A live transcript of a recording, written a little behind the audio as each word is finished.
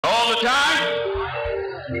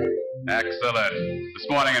Excellent. This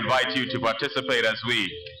morning I invite you to participate as we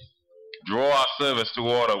draw our service to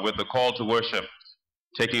order with the call to worship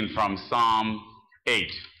taken from Psalm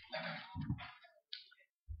 8.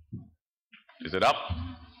 Is it up?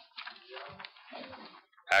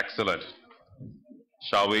 Excellent.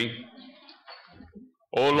 Shall we?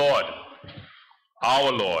 O Lord,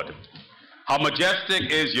 our Lord, how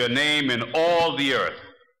majestic is your name in all the earth.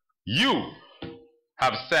 You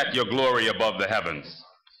have set your glory above the heavens.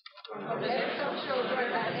 From the lips of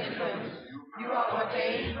children and infants, you have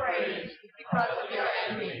ordained praise because of your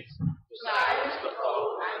enemies, to silence the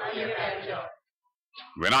foe and the avenger.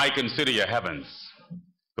 When I consider your heavens,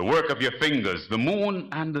 the work of your fingers, the moon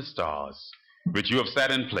and the stars, which you have set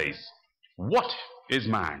in place, what is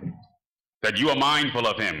man, that you are mindful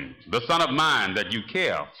of him, the Son of Man, that you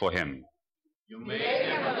care for him? You made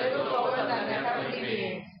him a little lower than the heavenly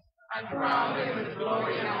beings, and crowned him with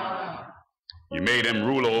glory and honor. You made him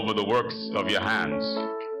ruler over the works of your hands.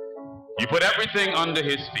 You put everything under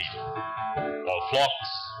his feet, all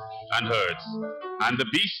flocks and herds, and the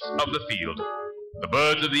beasts of the field, the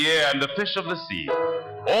birds of the air and the fish of the sea,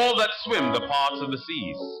 all that swim the parts of the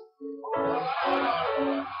seas.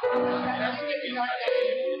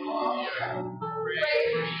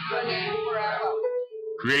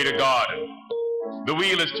 Creator God, the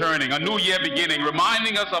wheel is turning, a new year beginning,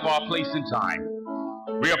 reminding us of our place in time.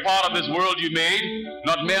 We are part of this world you made,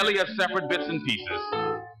 not merely as separate bits and pieces,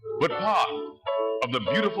 but part of the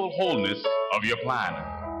beautiful wholeness of your plan.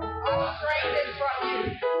 Our strength is from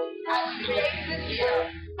you. As you create this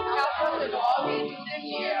year, help us in all we do this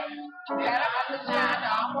year to better understand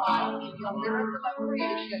our part in your miracle of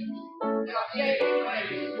creation, your saving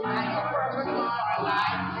grace, and your purpose for our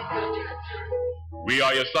lives in your church. We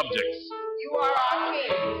are your subjects. You are our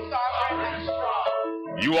King, sovereign and strong.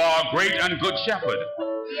 You are a great and good shepherd.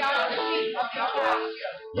 We are the sheep of your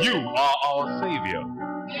pasture. You are our Savior.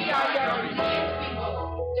 We are your redeemed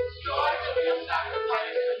people. It's joy to be a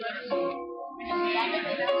sacrifice of mercy. We stand in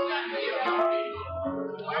the assembly of our people.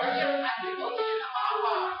 Worship and devotion of our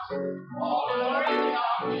hearts. All glory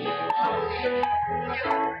belongs to you, our Savior,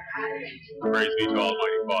 forever and amen. Praise be to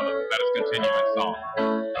Almighty Father. Let us continue in song.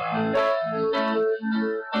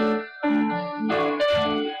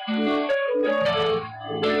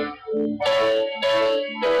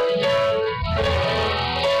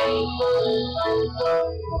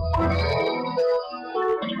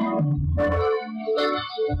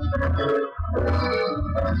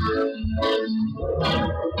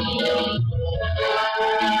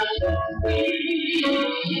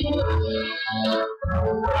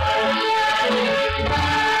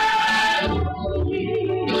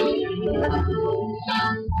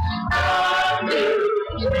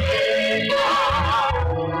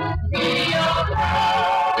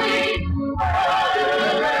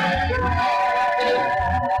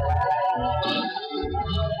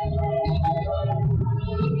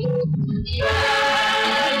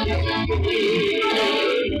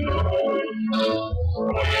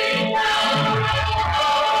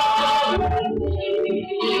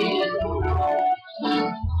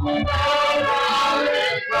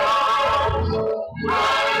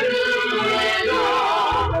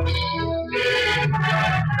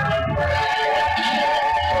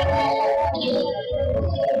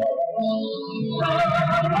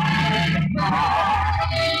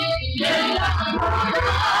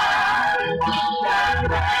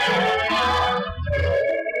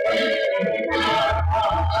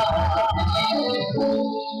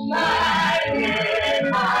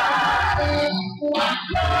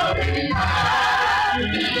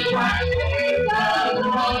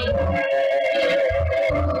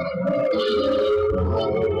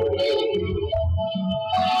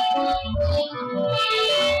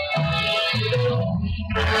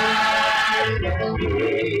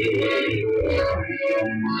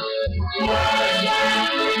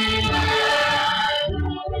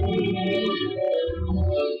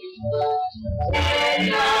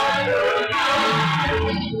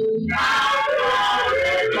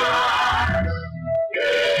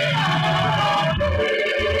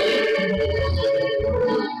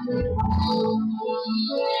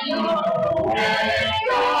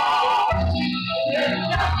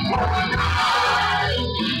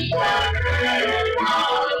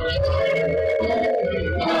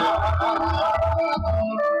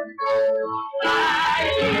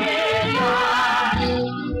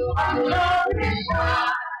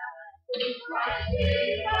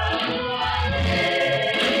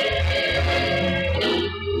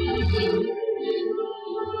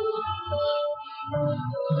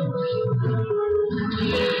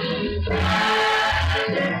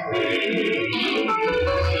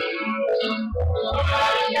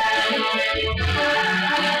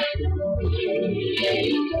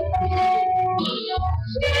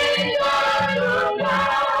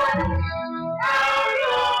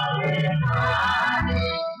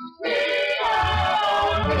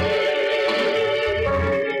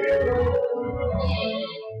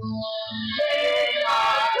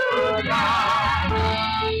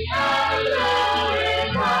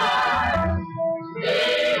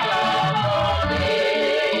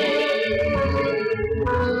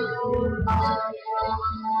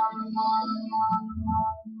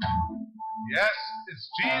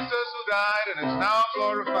 Jesus who died and is now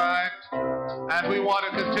glorified, and we want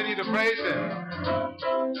to continue to praise Him.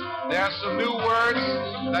 There are some new words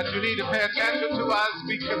that you need to pay attention to as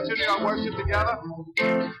we continue our worship together.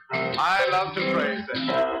 I love to praise Him.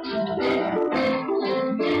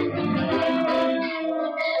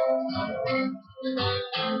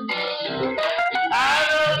 I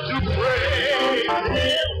love to praise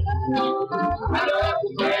Him. I love to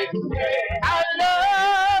praise Him. I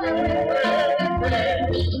love to praise Him.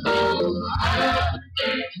 I love to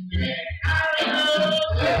praise Him. I love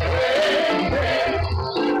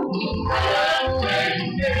to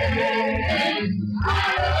praise Him. I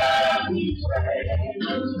love to praise Him.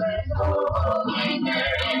 I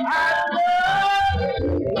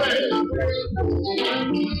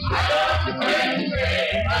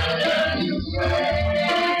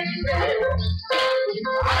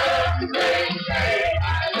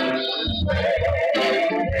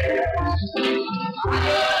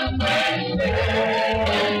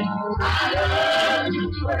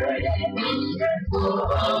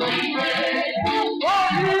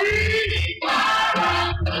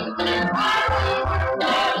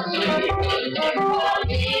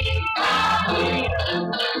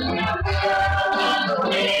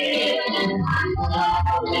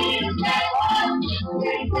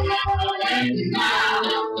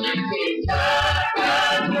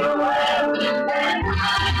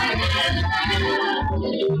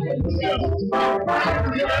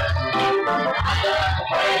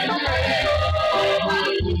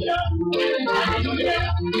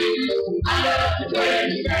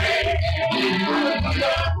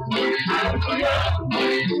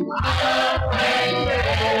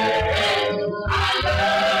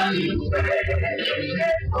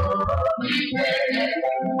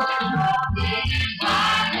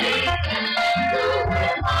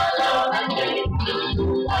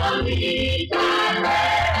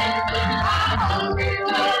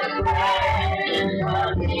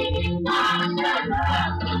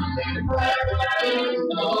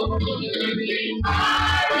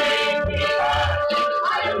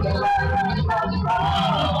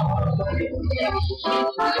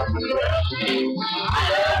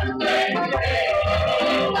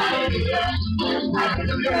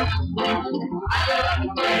love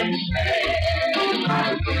to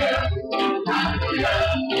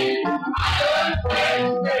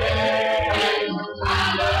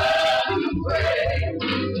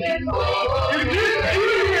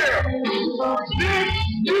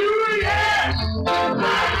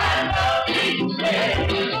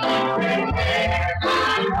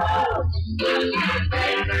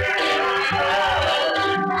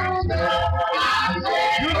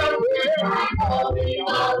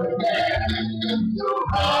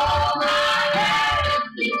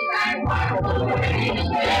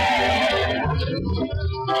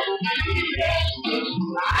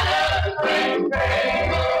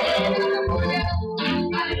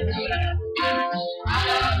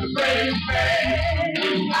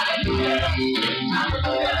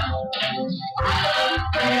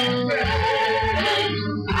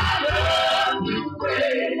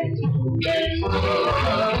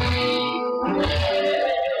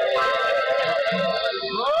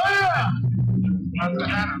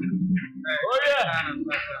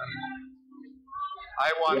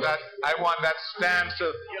I want that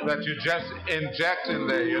stanza that you just inject in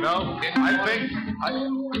there, you know?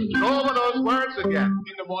 Go over those words again.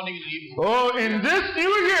 In the morning and evening. Oh, in this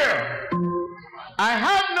new year, I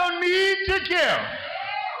have no need to care.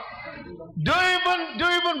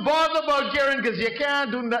 Don't even bother about caring, because you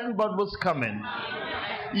can't do nothing about what's coming.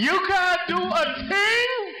 You can't do a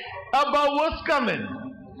thing about what's coming,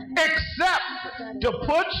 except to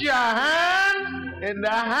put your hand in the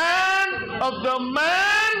hand of the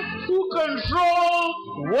man who controls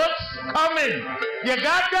what's coming. You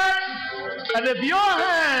got that? And if your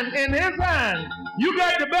hand in his hand, you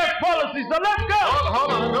got the best policy, so let's go.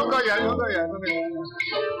 Hold on, don't go yet, don't go yet.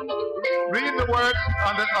 Read the words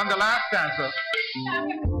on the last stanza.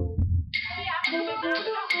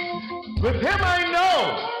 With him I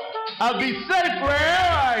know I'll be safe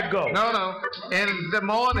wherever I go. No. In the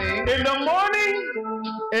morning. In the morning,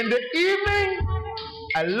 in the evening,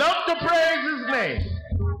 I love to praise his name.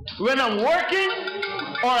 When I'm working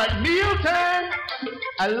or at mealtime,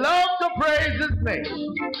 I love to praise his name.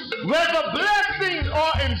 Whether blessing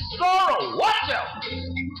or in sorrow, watch out.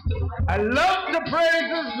 I love to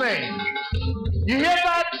praise his name. You hear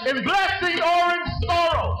that? In blessing or in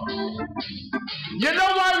sorrow. You know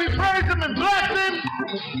why we praise him and bless him?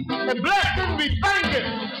 In blessing we thank him.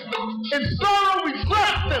 In sorrow we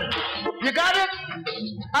trust him. You got it?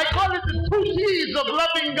 I call it the two T's of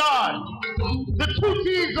loving God. The two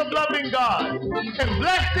T's of loving God. In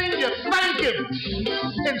blessing, you thank Him.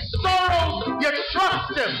 In sorrow, you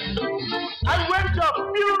trust Him. I went to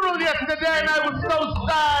a funeral yesterday and I was so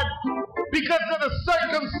sad because of the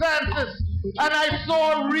circumstances. And I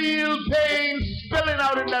saw real pain spilling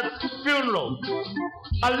out in that funeral.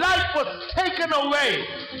 A life was taken away.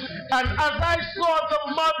 And as I saw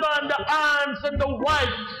the mother and the aunts and the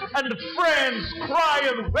wife and the friends cry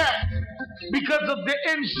and wept because of the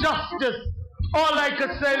injustice, all I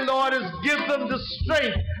could say, Lord, is give them the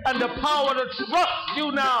strength and the power to trust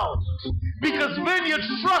you now. Because when you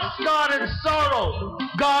trust God in sorrow,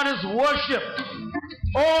 God is worship.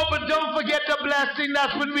 Oh, but don't forget the blessing.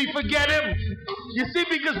 That's when we forget Him. You see,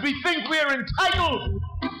 because we think we're entitled.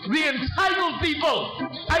 We entitled people.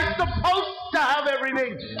 I'm supposed to have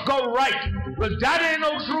everything go right. Well, that ain't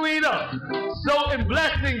no true either. So in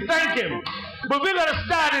blessing, thank Him. But we're going to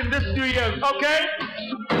start in this New Year, okay?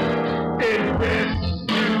 In this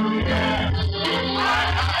New Year, I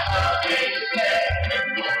have a big day.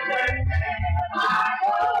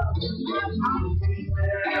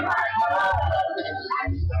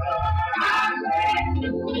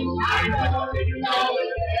 I know you know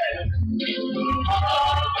it.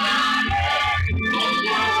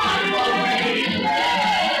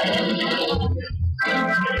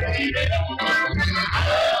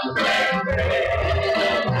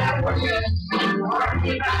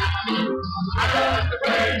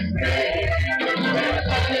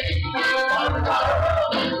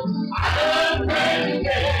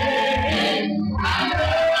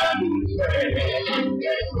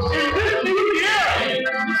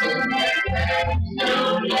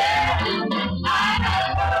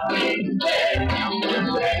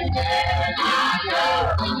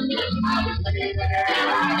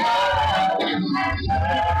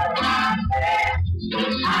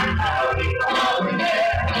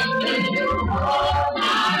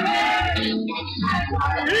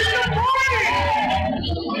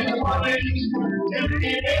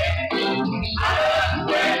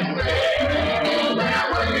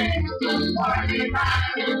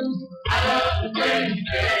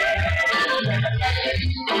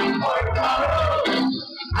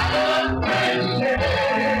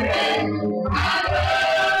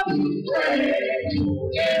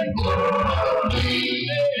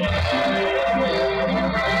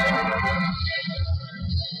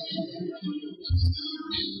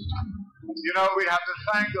 You know, we have to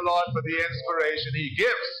thank the Lord for the inspiration He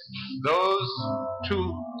gives. Those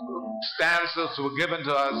two stanzas were given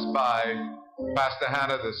to us by Pastor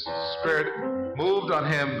Hannah. The Spirit moved on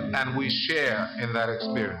him, and we share in that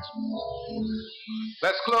experience.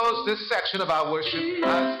 Let's close this section of our worship.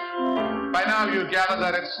 By now you gather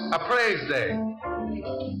that it's a praise day.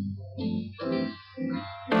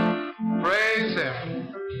 Praise Him.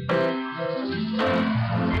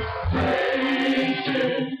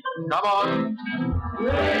 Come on.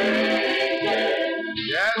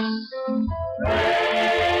 Yes.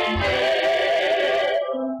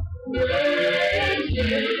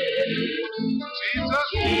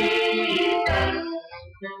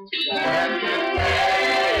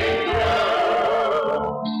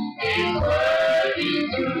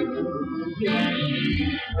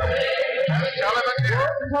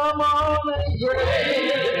 Come on and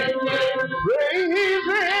praise Him. Praise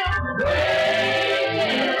Him.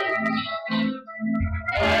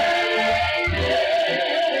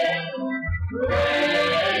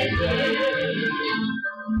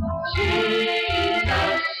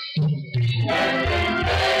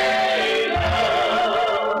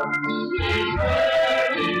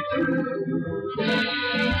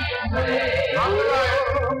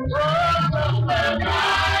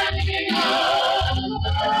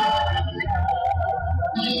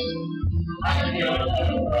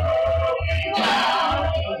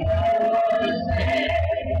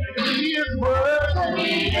 He is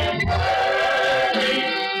worthy.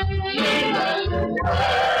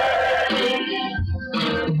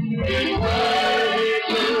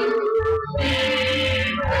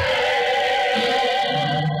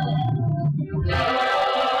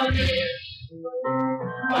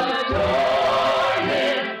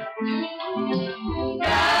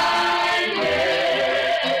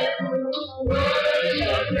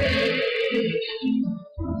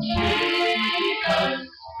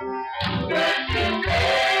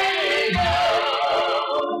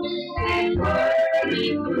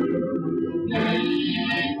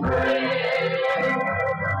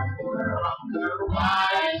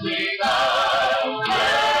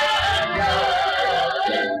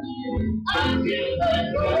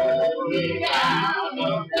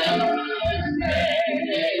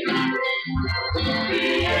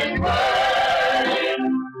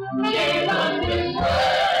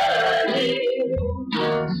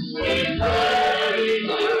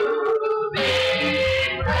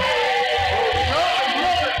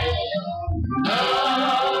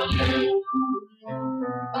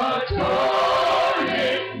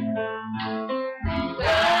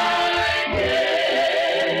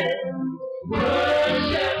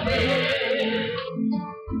 Worship Him,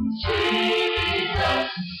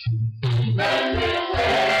 Jesus, blessed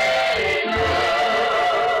Savior.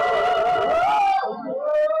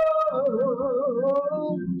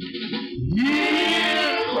 He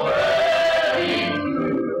is worthy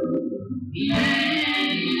to be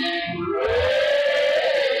praised.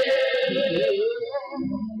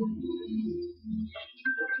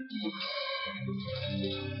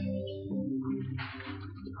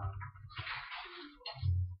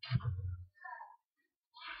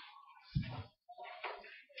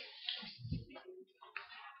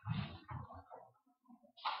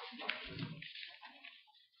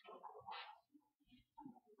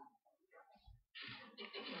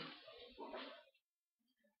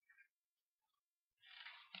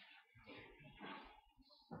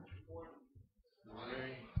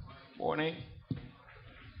 Morning.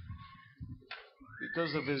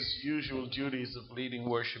 Because of his usual duties of leading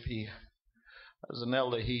worship, as an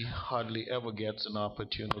elder, he hardly ever gets an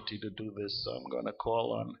opportunity to do this. So I'm going to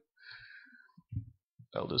call on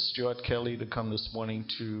Elder Stuart Kelly to come this morning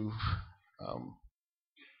to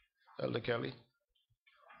Elder Kelly.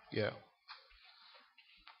 Yeah.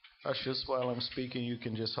 Ushers, while I'm speaking, you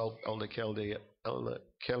can just help Elder Kelly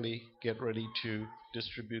get ready to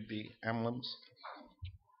distribute the emblems.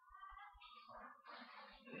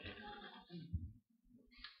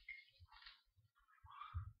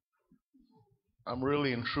 I'm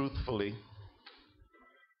really and truthfully,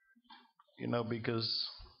 because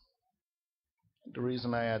the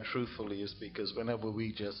reason I add truthfully is because whenever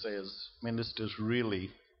we just say as ministers really,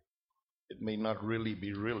 it may not really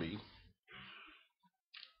be really.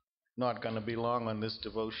 Not going to be long on this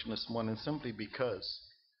devotion this morning, simply because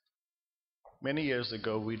many years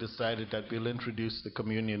ago we decided that we'll introduce the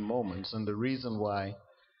communion moments, and the reason why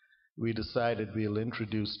we decided we'll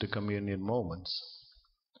introduce the communion moments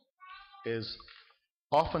is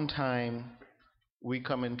oftentimes we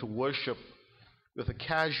come into worship with a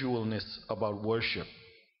casualness about worship,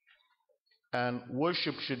 and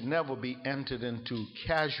worship should never be entered into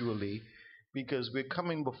casually, because we're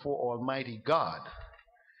coming before Almighty God.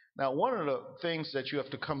 Now, one of the things that you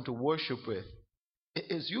have to come to worship with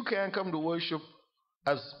is you can't come to worship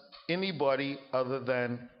as anybody other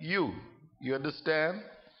than you. You understand?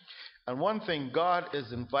 And one thing, God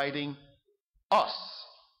is inviting us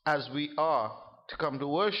as we are to come to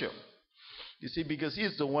worship. You see, because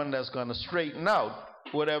He's the one that's going to straighten out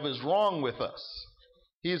whatever is wrong with us.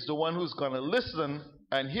 He's the one who's going to listen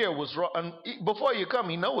and hear what's wrong. And before you come,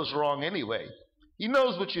 He knows what's wrong anyway. He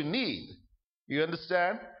knows what you need. You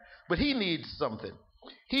understand? But He needs something.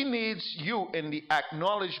 He needs you in the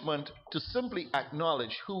acknowledgement to simply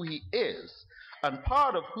acknowledge who He is. And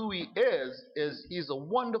part of who He is He's a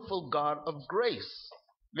wonderful God of grace.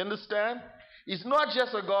 You understand? He's not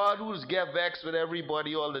just a God who's get vexed with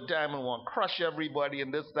everybody all the time and want to crush everybody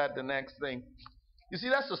and this, that, the next thing. You see,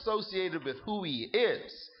 that's associated with who He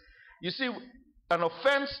is. You see, an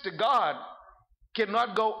offense to God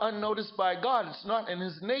cannot go unnoticed by God. It's not in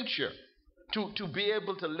His nature to be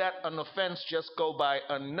able to let an offense just go by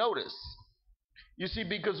unnoticed. You see,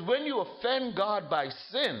 because when you offend God by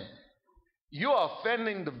sin, you are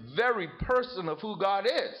offending the very person of who God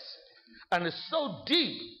is. And it's so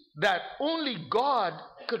deep that only God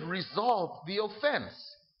could resolve the offense.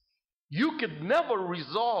 You could never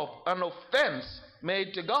resolve an offense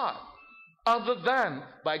made to God other than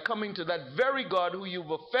by coming to that very God who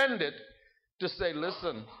you've offended to say,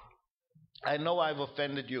 listen, I know I've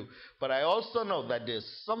offended you, but I also know that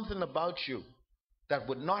there's something about you that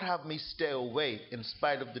would not have me stay away in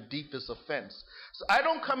spite of the deepest offense. So I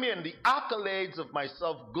don't come here in the accolades of my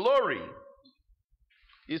self-glory.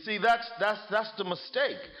 You see, that's the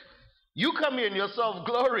mistake. You come here in your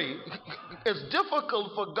self-glory. It's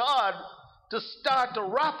difficult for God to start to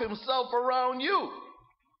wrap Himself around you,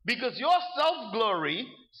 because your self-glory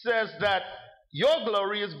says that your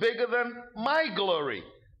glory is bigger than my glory.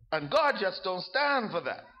 And God just don't stand for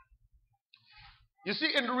that. You see,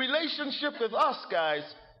 in the relationship with us, guys,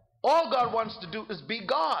 all God wants to do is be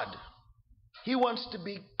God. He wants to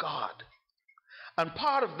be God. And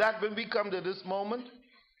part of that, when we come to this moment,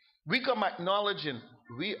 we come acknowledging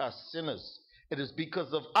we are sinners. It is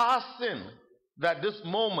because of our sin that this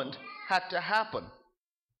moment had to happen.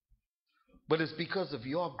 But it's because of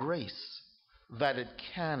your grace that it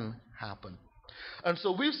can happen. And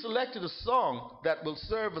so we've selected a song that will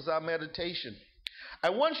serve as our meditation. I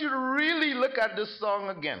want you to really look at this song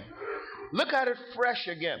again. Look at it fresh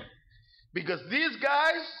again. Because these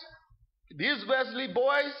guys, these Wesley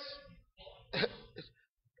boys,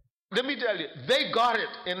 let me tell you, they got it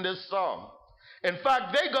in this song. In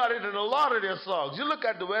fact, they got it in a lot of their songs. You look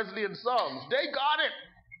at the Wesleyan songs, they got it.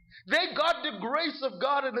 They got the grace of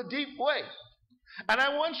God in a deep way. And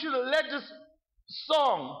I want you to let this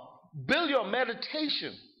song build your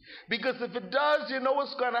meditation. Because if it does, you know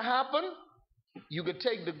what's going to happen? You could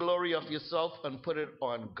take the glory of yourself and put it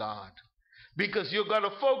on God. Because you're going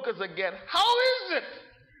to focus again. How is it?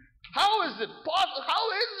 How is it possible?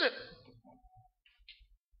 How is it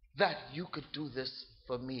that you could do this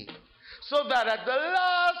for me? So that at the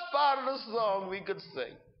last part of the song we could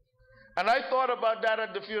sing. And I thought about that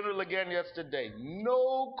at the funeral again yesterday.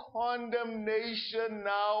 No condemnation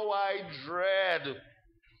now I dread.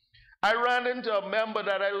 I ran into a member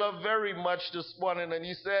that I love very much this morning, and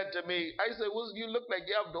he said to me, I said, well, you look like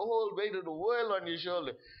you have the whole weight of the world on your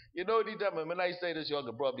shoulder. You know what he told me? When I say this, you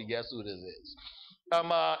can probably guess who this is.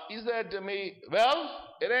 He said to me, well,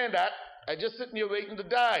 it ain't that. I just sitting here waiting to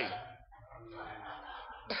die.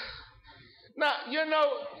 Now, you know,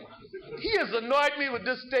 he has annoyed me with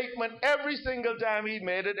this statement every single time he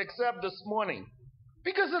made it, except this morning.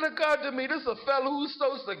 Because it occurred to me, this is a fellow who's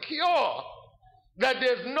so secure that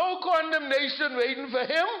there's no condemnation waiting for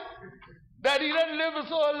him, that he doesn't live his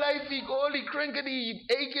whole life, he only crinkety,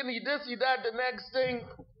 he aching, he this, he that, the next thing.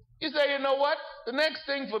 He said, you know what? The next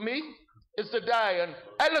thing for me is to die, and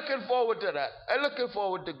I'm looking forward to that. I'm looking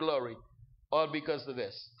forward to glory, all because of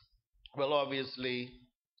this. Well, obviously,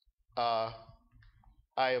 I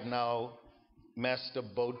have now messed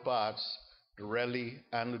up both parts, the really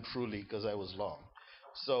and the truly, because I was long.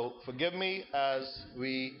 So forgive me as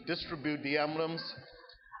we distribute the emblems.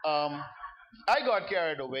 I got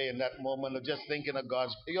carried away in that moment of just thinking of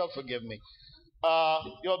God's. You'll forgive me.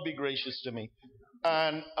 You'll be gracious to me.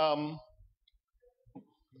 And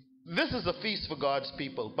this is a feast for God's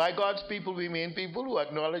people. By God's people, we mean people who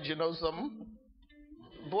acknowledge, you know something?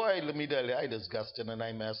 Boy, let me tell you, I disgusted and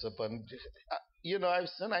I mess up. And, you know, I've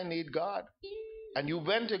sinned, I need God. And you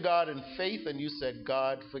went to God in faith and you said,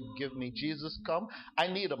 God, forgive me. Jesus, come. I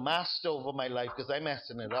need a master over my life because I'm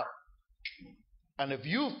messing it up. And if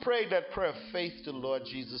you've prayed that prayer of faith to the Lord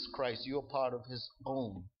Jesus Christ, you're part of his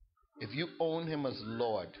own. If you own him as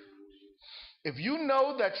Lord. If you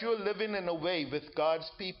know that you're living in a way with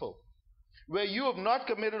God's people where you have not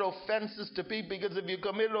committed offenses to people, because if you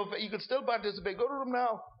committed offenses, you could still participate. Go to them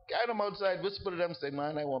now. Get them outside. Whisper to them. Say,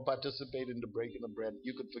 man, I won't participate in the breaking of bread.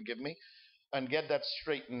 You could forgive me. And get that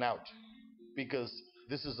straightened out, because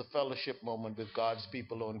this is a fellowship moment with God's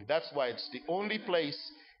people only. That's why it's the only place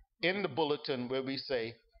in the bulletin where we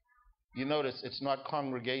say, you notice it's not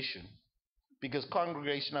congregation, because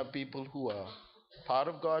congregation are people who are part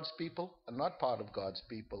of God's people and not part of God's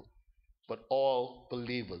people, but all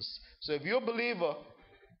believers. So if you're a believer,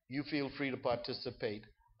 you feel free to participate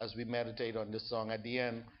as we meditate on this song. At the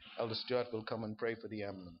end, Elder Stuart will come and pray for the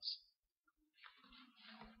emblems.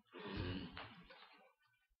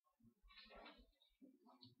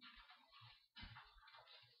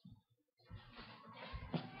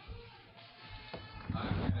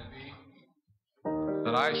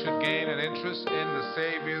 That I should gain an interest in the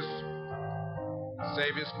Savior's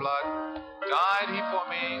blood. Died he for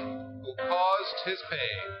me, who caused his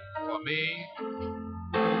pain, for me, who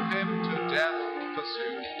him to death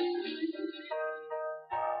pursued.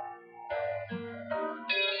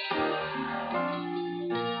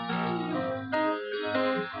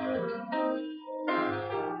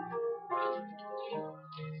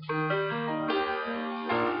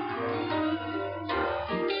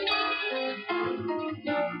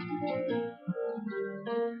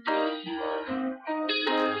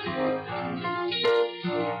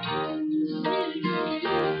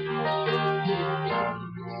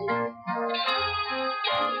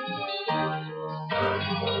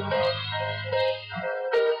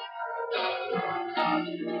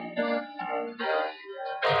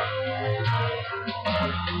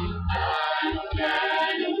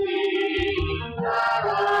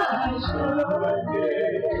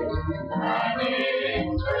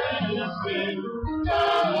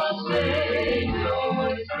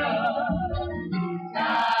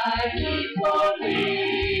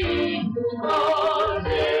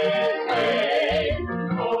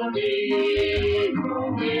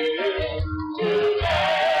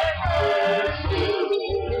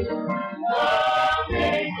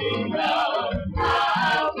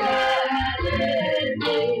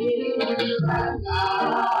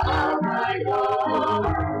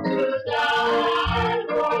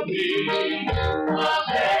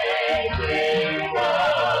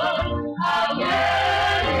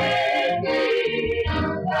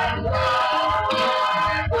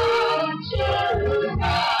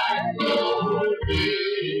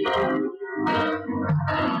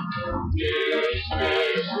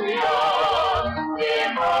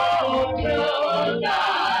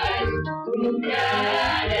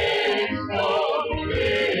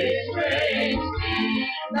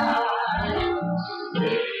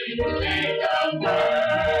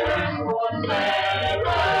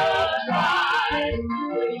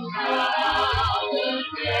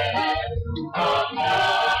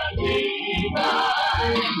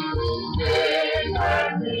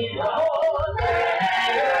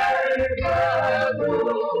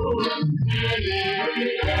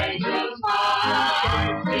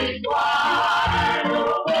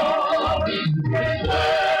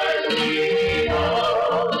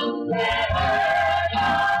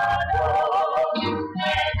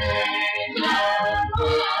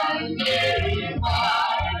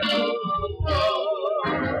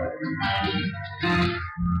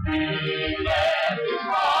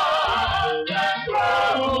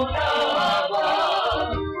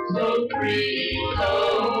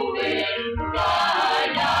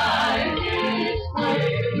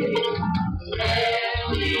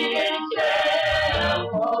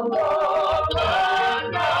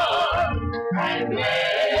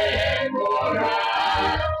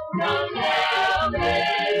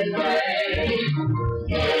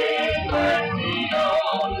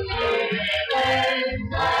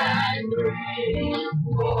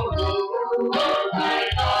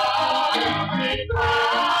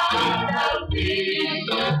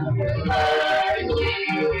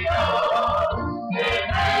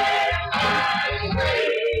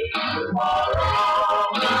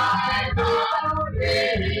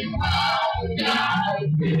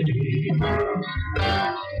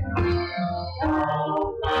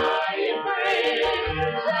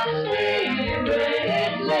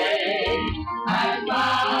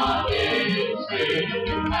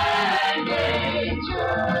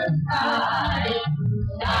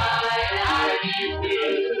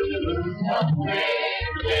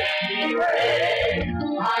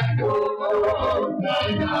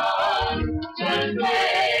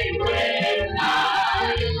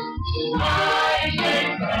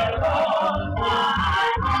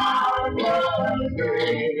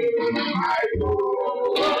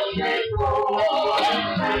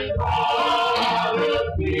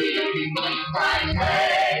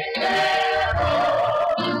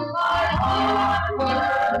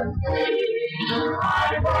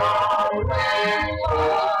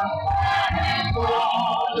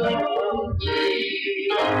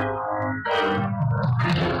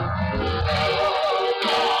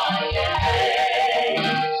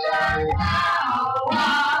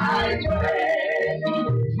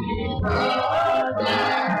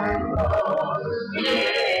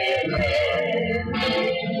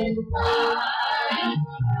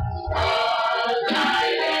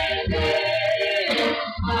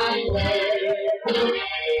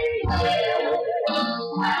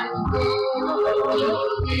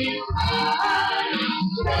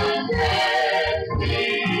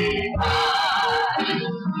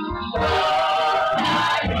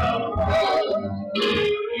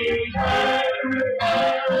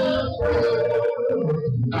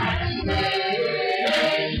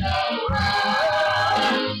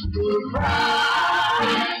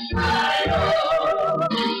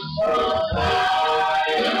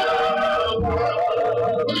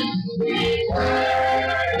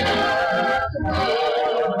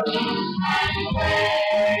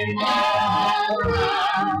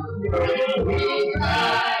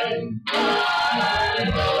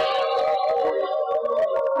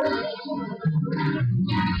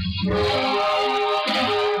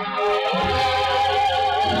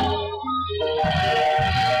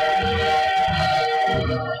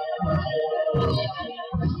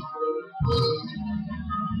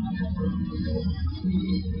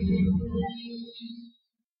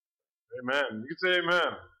 Amen. You can say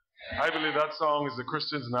amen. I believe that song is the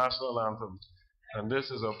Christian's national anthem. And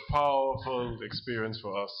this is a powerful experience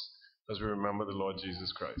for us as we remember the Lord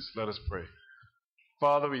Jesus Christ. Let us pray.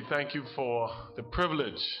 Father, we thank you for the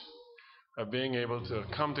privilege of being able to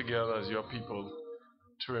come together as your people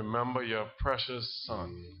to remember your precious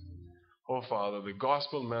Son. Oh, Father, the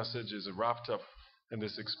gospel message is wrapped up in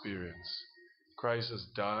this experience. Christ has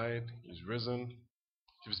died, he's risen,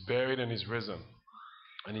 he was buried, and he's risen.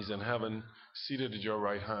 And he's in heaven, seated at your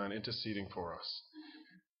right hand, interceding for us.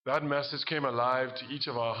 That message came alive to each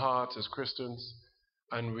of our hearts as Christians,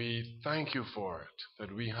 and we thank you for it,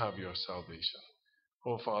 that we have your salvation.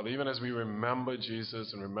 Oh, Father, even as we remember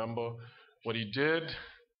Jesus and remember what he did,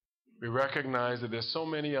 we recognize that there's so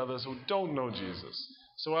many others who don't know Jesus.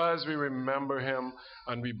 So as we remember him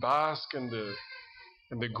and we bask in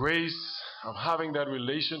the grace of having that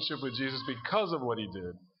relationship with Jesus because of what he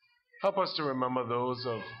did, help us to remember those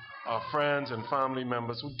of our friends and family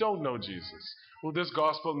members who don't know Jesus, who this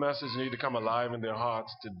gospel message need to come alive in their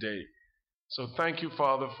hearts today. So thank you,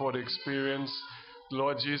 Father, for the experience.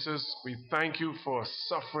 Lord Jesus, we thank you for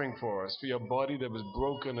suffering for us, for your body that was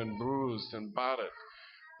broken and bruised and battered.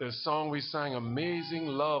 The song we sang, Amazing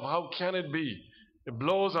Love, how can it be? It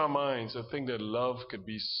blows our minds to think that love could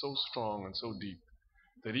be so strong and so deep,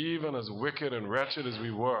 that even as wicked and wretched as we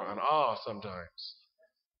were and are sometimes,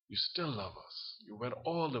 You still love us. You went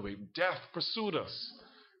all the way. Death pursued us.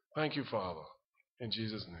 Thank you, Father. In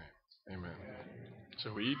Jesus' name, amen.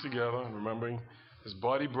 Shall we eat together, remembering his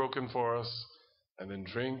body broken for us, and then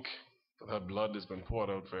drink that blood that's been poured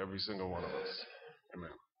out for every single one of us. Amen.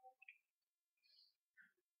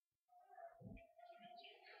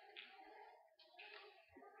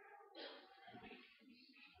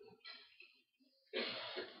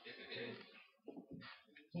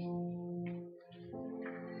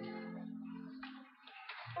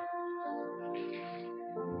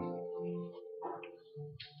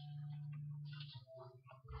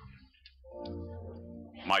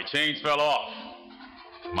 My chains fell off.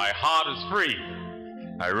 My heart is free.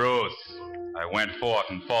 I rose. I went forth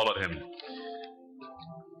and followed him.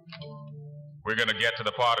 We're going to get to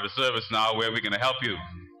the part of the service now where we're going to help you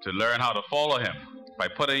to learn how to follow him by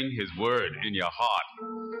putting his word in your heart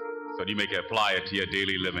so that you may apply it to your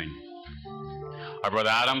daily living. Our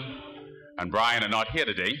brother Adam and Brian are not here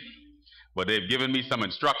today, but they've given me some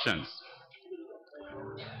instructions.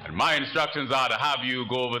 And my instructions are to have you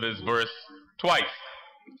go over this verse twice.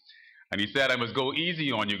 And he said I must go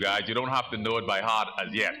easy on you guys. You don't have to know it by heart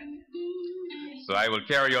as yet. So I will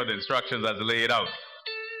carry out the instructions as laid out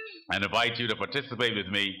and invite you to participate with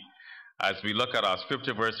me as we look at our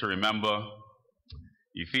scripture verse to remember,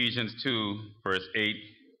 Ephesians 2, verse 8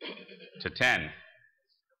 to 10.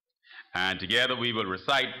 And together we will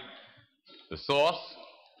recite the source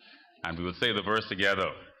and we will say the verse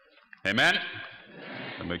together. Amen?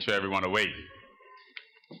 And make sure everyone awake.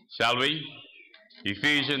 Shall we?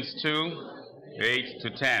 Ephesians 2, 8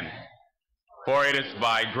 to 10. For it is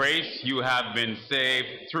by grace you have been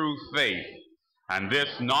saved through faith, and this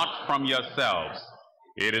not from yourselves.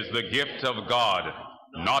 It is the gift of God,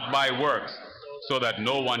 not by works, so that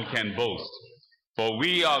no one can boast. For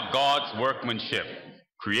we are God's workmanship,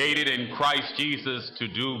 created in Christ Jesus to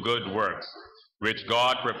do good works, which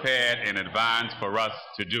God prepared in advance for us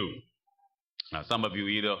to do. Now some of you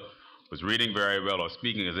either was reading very well or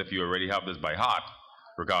speaking as if you already have this by heart,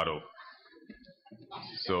 Ricardo.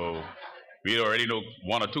 So we already know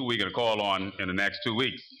one or two we're going to call on in the next 2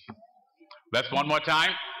 weeks. Let's one more time.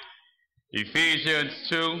 Ephesians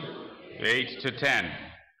 2, 8 to 10.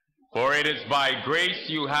 For it is by grace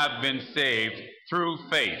you have been saved through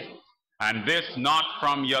faith, and this not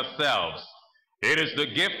from yourselves. It is the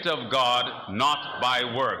gift of God, not by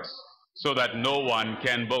works, so that no one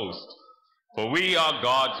can boast. For we are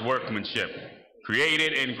God's workmanship,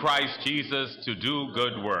 created in Christ Jesus to do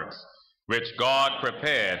good works, which God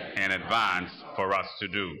prepared in advance for us to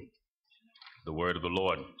do. The word of the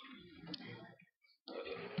Lord.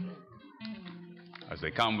 As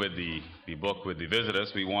they come with the book with the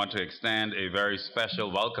visitors, we want to extend a very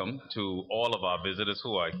special welcome to all of our visitors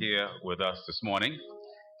who are here with us this morning.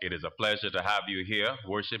 It is a pleasure to have you here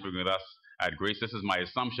worshiping with us at Grace. This is my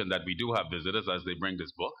assumption that we do have visitors as they bring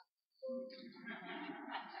this book.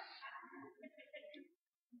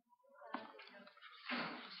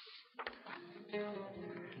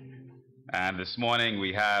 And this morning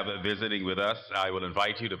we have visiting with us. I will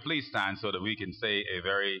invite you to please stand so that we can say a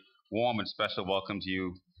very warm and special welcome to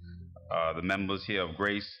you, the members here of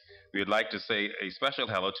Grace. We would like to say a special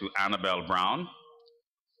hello to Annabelle Brown.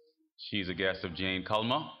 She's a guest of Jane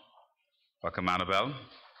Culmer. Welcome, Annabelle.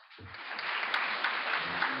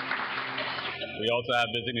 We also have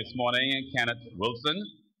visiting this morning Kenneth Wilson.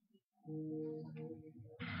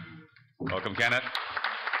 Welcome, Kenneth.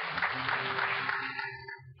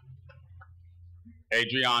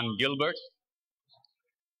 Adrian Gilbert.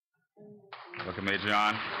 Welcome,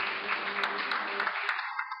 Adrian.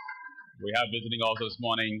 We have visiting also this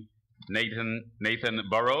morning Nathan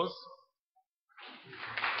Burrows.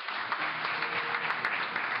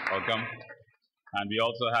 Welcome. And we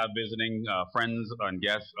also have visiting friends and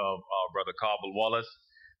guests of our brother Carvel Wallace,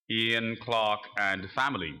 Ian Clark, and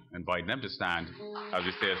family. Invite them to stand as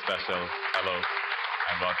we say a special hello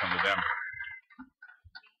and welcome to them.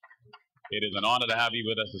 It is an honor to have you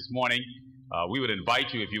with us this morning. We would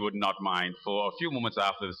invite you, if you would not mind, for a few moments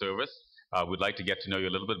after the service. We'd like to get to know you a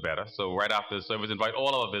little bit better. So right after the service, invite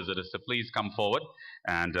all our visitors to please come forward,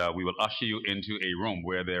 and we will usher you into a room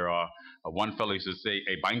where there are, one fellow used to say,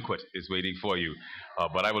 a banquet is waiting for you.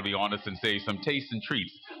 But I will be honest and say some tastes and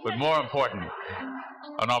treats. But more important,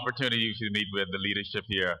 an opportunity to meet with the leadership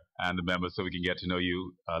here and the members so we can get to know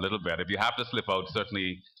you a little better. If you have to slip out,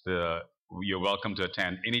 certainly you're welcome to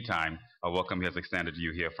attend anytime. A welcome is extended to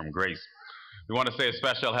you here from Grace. We want to say a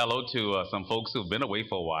special hello to some folks who've been away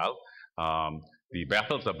for a while. The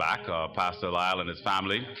Bethels are back, Pastor Lyle and his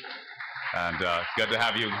family. And good to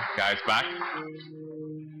have you guys back.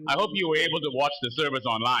 I hope you were able to watch the service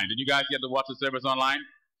online. Did you guys get to watch the service online?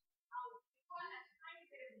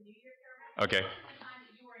 Okay.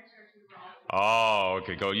 Oh,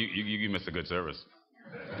 okay. Go. You missed a good service.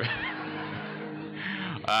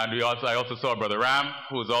 And I also saw Brother Ram,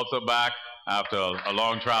 who is also back after a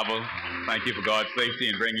long travel. Thank you for God's safety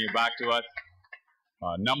in bringing you back to us.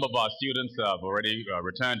 A number of our students have already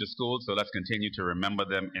returned to school, so let's continue to remember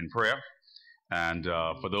them in prayer. And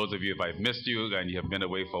for those of you, if I've missed you and you have been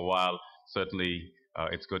away for a while, certainly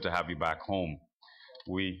it's good to have you back home.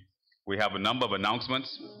 We have a number of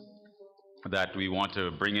announcements that we want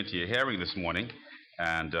to bring into your hearing this morning.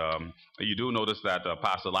 And you do notice that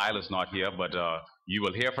Pastor Lyle is not here, but you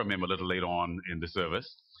will hear from him a little later on in the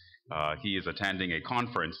service. He is attending a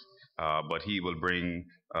conference, but he will bring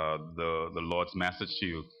the Lord's message to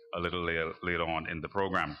you a little later on in the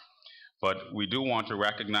program. But we do want to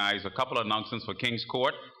recognize a couple of announcements for King's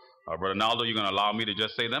Court. Brother Naldo, you're going to allow me to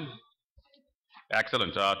just say them?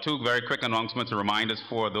 Excellent. Two very quick announcements and reminders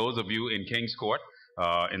for those of you in King's Court.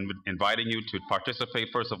 Inviting you to participate,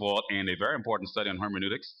 first of all, in a very important study on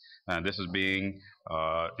hermeneutics. And this is being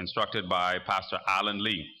instructed by Pastor Alan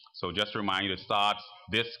Lee. So just to remind you, it starts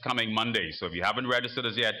this coming Monday. So if you haven't registered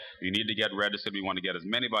as yet, you need to get registered. We want to get as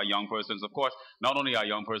many of our young persons. Of course, not only are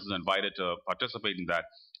young persons invited to participate in that,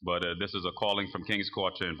 but this is a calling from King's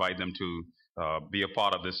Court to invite them to be a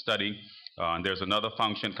part of this study. And there's another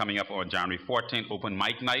function coming up on January 14th, Open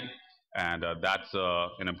Mic Night. And that's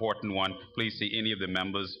an important one. Please see any of the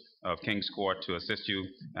members of King's Court to assist you.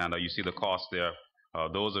 And you see the cost there.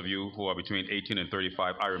 Those of you who are between 18 and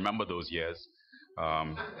 35, I remember those years.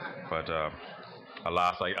 But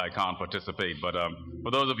alas, I can't participate. But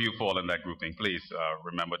for those of you who fall in that grouping, please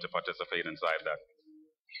remember to participate inside that.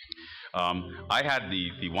 I had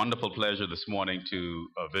the wonderful pleasure this morning to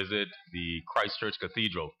visit the Christchurch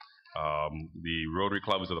Cathedral. The Rotary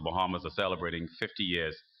Clubs of the Bahamas are celebrating 50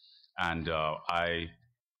 years. And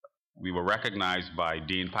we were recognized by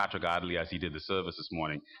Dean Patrick Adley as he did the service this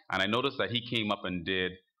morning. And I noticed that he came up and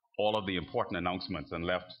did all of the important announcements and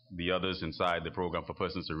left the others inside the program for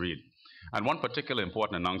persons to read. And one particular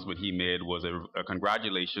important announcement he made was a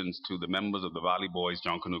congratulations to the members of the Valley Boys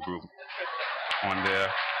John Canoe Group on their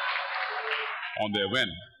win.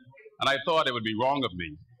 And I thought it would be wrong of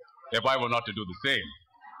me if I were not to do the same,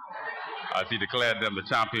 as he declared them the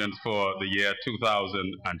champions for the year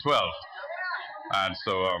 2012. And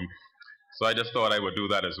so I just thought I would do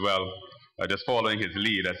that as well, just following his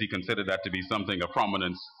lead, as he considered that to be something of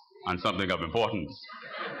prominence and something of importance.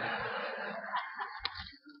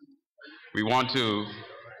 We want to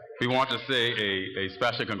say a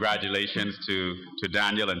special congratulations to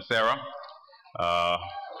Daniel and Sarah.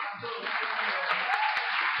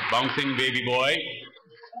 Bouncing baby boy.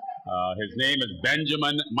 His name is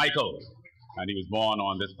Benjamin Michael. And he was born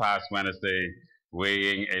on this past Wednesday,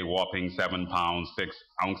 weighing a whopping 7 pounds 6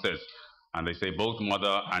 ounces. And they say both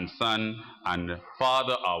mother and son and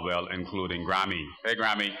father are well, including Grammy. Hey,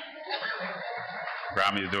 Grammy.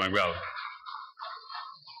 Grammy is doing well.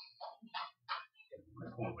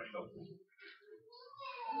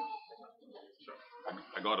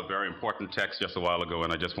 I got a very important text just a while ago,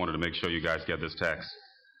 and I just wanted to make sure you guys get this text.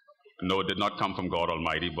 No, it did not come from God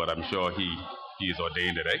Almighty, but I'm sure He is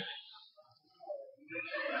ordained it, eh?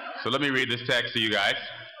 So let me read this text to you guys.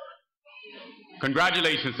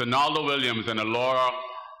 Congratulations to Naldo Williams and Alora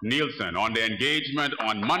Nielsen on their engagement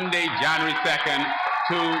on Monday, January 2nd,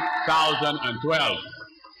 2012.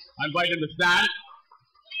 I invite them to stand.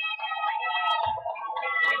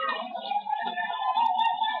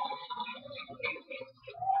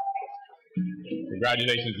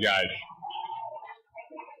 Congratulations, guys.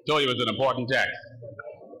 Told you it was an important text.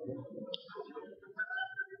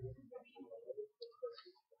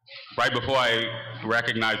 Right before I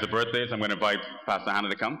recognize the birthdays, I'm going to invite Pastor Hannah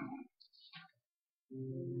to come.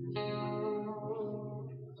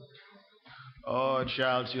 Oh,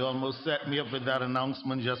 Charles, you almost set me up with that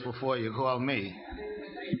announcement just before you called me.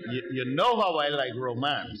 You know how I like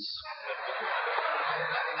romance.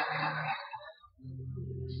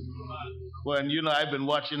 Well, you know, I've been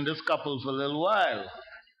watching this couple for a little while.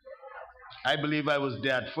 I believe I was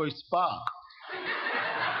their first spark.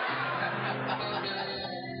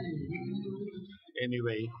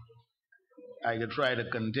 Anyway, I could try to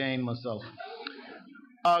contain myself.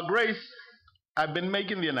 Grace, I've been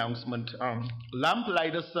making the announcement.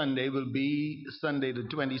 Lamplighter Sunday will be Sunday the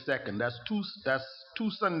 22nd. That's two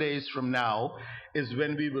Sundays from now is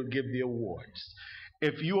when we will give the awards.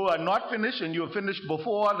 If you are not finished and you're finished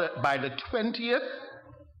by the 20th,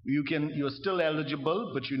 you're still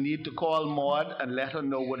eligible, but you need to call Maud and let her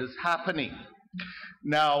know what is happening.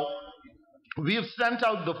 Now, we have sent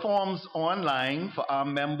out the forms online for our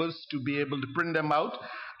members to be able to print them out.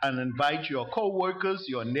 and invite your co-workers,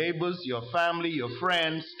 your neighbors, your family, your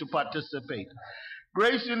friends to participate.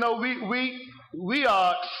 Grace, you know, we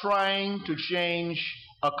are trying to change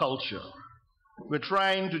a culture. We're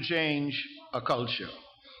trying to change a culture.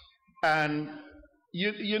 And,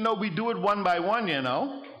 you know, we do it one by one, you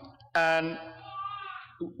know. And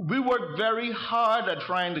we work very hard at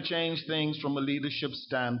trying to change things from a leadership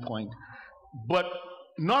standpoint. But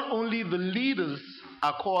not only the leaders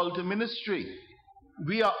are called to ministry.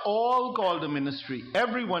 We are all called to ministry.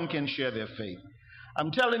 Everyone can share their faith.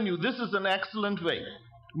 I'm telling you, this is an excellent way.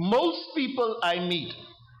 Most people I meet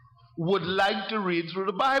would like to read through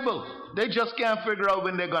the Bible. They just can't figure out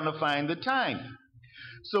when they're going to find the time.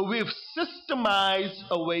 So we've systemized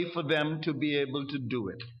a way for them to be able to do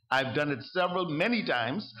it. I've done it many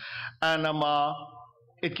times, and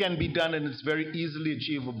it can be done, and it's very easily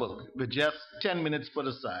achievable with just 10 minutes put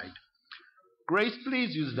aside. Grace,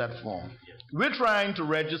 please use that form. We're trying to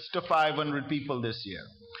register 500 people this year.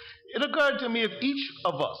 It occurred to me, if each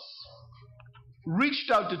of us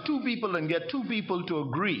reached out to 2 people and get 2 people to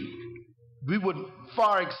agree, we would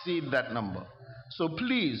far exceed that number. So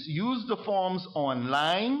please use the forms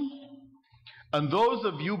online. And those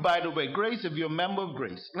of you, by the way, Grace, if you're a member of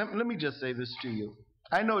Grace, let me just say this to you.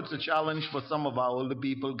 I know it's a challenge for some of our older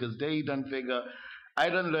people because they don't figure, I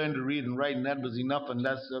done learn to read and write, and that was enough, and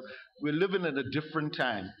that's we're living in a different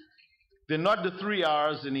time. They're not the 3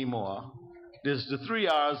 R's anymore. There's the 3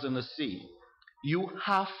 R's and a C. You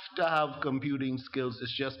have to have computing skills.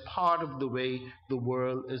 It's just part of the way the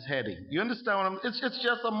world is heading. You understand what I'm? It's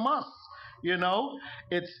just a must. You know,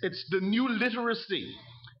 it's the new literacy,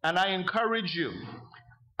 and I encourage you.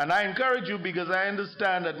 And I encourage you because I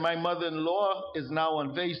understand that my mother-in-law is now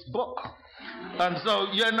on Facebook. And so,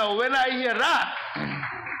 you know, when I hear that,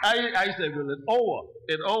 I say, well,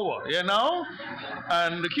 it's over, you know?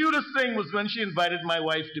 And the cutest thing was when she invited my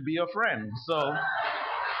wife to be a friend. So,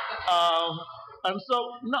 no,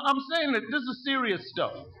 I'm saying that this is serious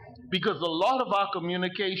stuff because a lot of our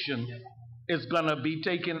communication is going to be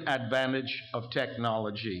taking advantage of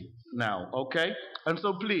technology now, okay? And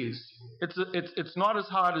so please, it's not as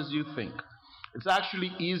hard as you think. It's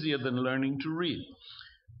actually easier than learning to read.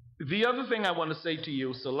 The other thing I want to say to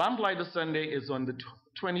you, so Lamplighter Sunday is on the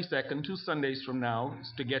 22nd, 2 Sundays from now,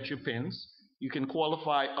 to get your pins. You can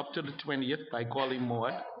qualify up to the 20th by calling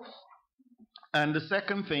Maud. And the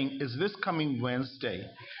second thing is this coming Wednesday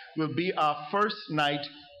will be our first night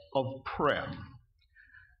of prayer.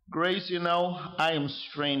 Grace, you know, I am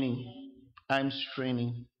straining. I'm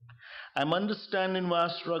straining. I'm understanding where our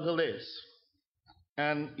struggle is.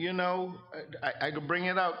 And, you know, I could bring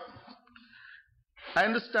it out. I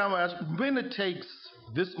understand when it takes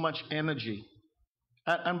this much energy.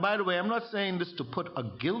 And by the way, I'm not saying this to put a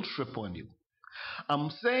guilt trip on you. I'm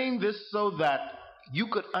saying this so that you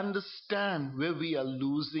could understand where we are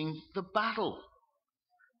losing the battle.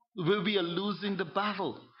 Where we are losing the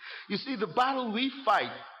battle. You see, the battle we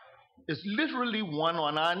fight is literally one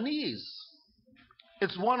on our knees.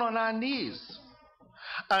 It's one on our knees.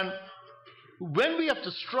 And when we have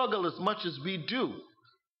to struggle as much as we do,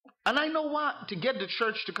 and I know why, to get the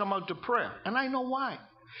church to come out to prayer, and I know why.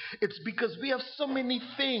 It's because we have so many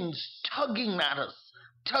things tugging at us,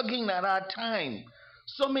 tugging at our time,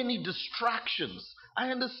 so many distractions. I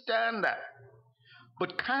understand that.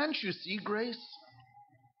 But can't you see, Grace,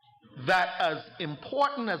 that as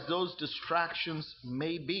important as those distractions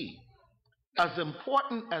may be, as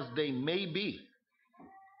important as they may be,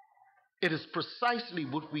 it is precisely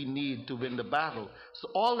what we need to win the battle. So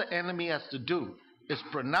all the enemy has to do is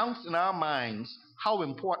pronounce in our minds how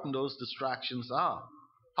important those distractions are,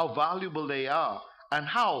 how valuable they are, and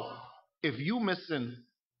how, if you missing,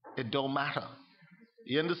 it don't matter.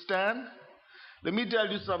 You understand? Let me tell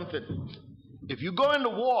you something. If you go into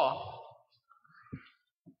war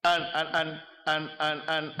and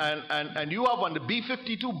you have on the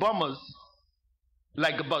B-52 bombers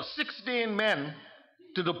like about 16 men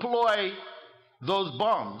to deploy those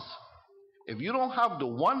bombs, if you don't have the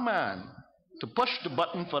one man to push the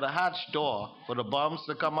button for the hatch door for the bombs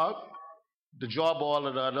to come out, the job all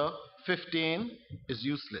of the other 15 is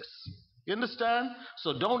useless. You understand?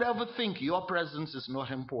 So don't ever think your presence is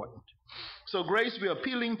not important. So Grace, we are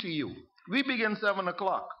appealing to you. We begin 7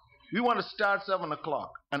 o'clock. We want to start 7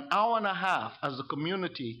 o'clock. An hour and a half as a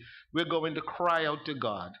community, we're going to cry out to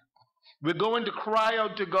God. We're going to cry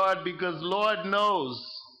out to God because Lord knows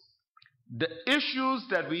the issues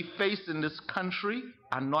that we face in this country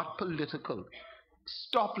are not political.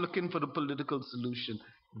 Stop looking for the political solution.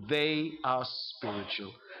 They are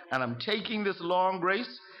spiritual. And I'm taking this long,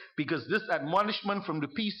 Grace, because this admonishment from the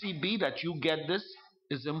PCB that you get this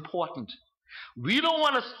is important. We don't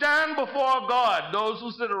want to stand before God, those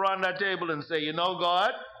who sit around that table and say, you know,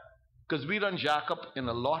 God, because we done jack up in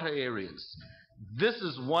a lot of areas. This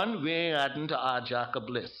is one way adding to our jack up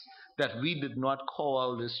list, that we did not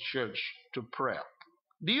call this church to prayer.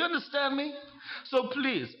 Do you understand me? So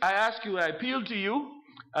please, I ask you, I appeal to you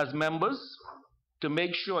as members to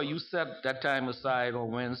make sure you set that time aside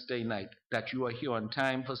on Wednesday night, that you are here on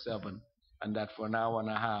time for 7, and that for an hour and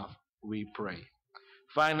a half we pray.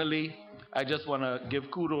 Finally, I just want to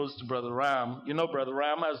give kudos to Brother Ram. You know, Brother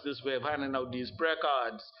Ram has this way of handing out these prayer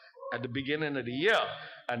cards at the beginning of the year.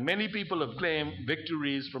 And many people have claimed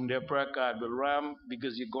victories from their prayer card. But Ram,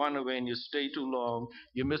 because you're gone away and you stay too long,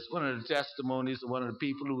 you missed one of the testimonies of one of the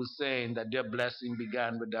people who was saying that their blessing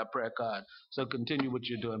began with that prayer card. So continue what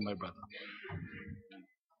you're doing, my brother.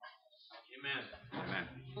 Amen.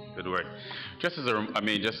 Amen. Good word. Just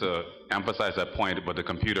to emphasize that point about the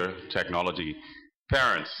computer technology.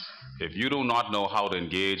 Parents, if you do not know how to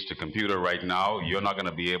engage the computer right now, you're not going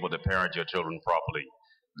to be able to parent your children properly.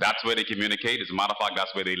 That's where they communicate. As a matter of fact,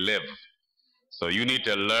 that's where they live. So you need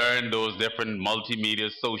to learn those different multimedia,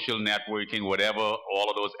 social networking, whatever all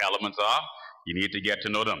of those elements are. You need to get to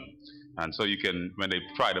know them. And so you can, when they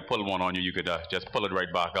try to pull one on you, you could just pull it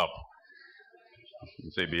right back up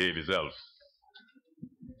and say, behave yourself.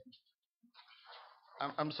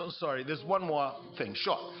 I'm so sorry. There's one more thing.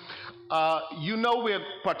 Sure. You know we're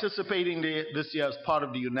participating this year as part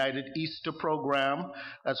of the United Easter program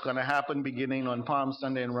that's going to happen beginning on Palm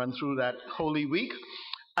Sunday and run through that Holy Week.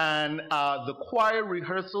 And the choir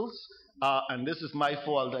rehearsals, and this is my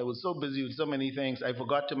fault, I was so busy with so many things I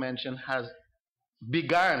forgot to mention, has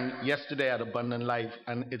begun yesterday at Abundant Life,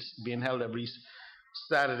 and it's being held every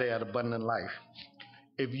Saturday at Abundant Life.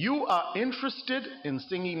 If you are interested in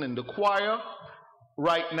singing in the choir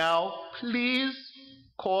right now, please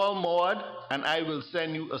call Maud and I will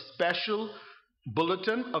send you a special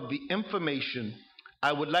bulletin of the information.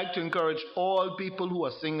 I would like to encourage all people who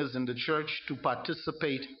are singers in the church to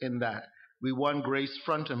participate in that. We want grace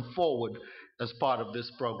front and forward as part of this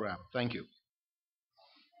program. Thank you.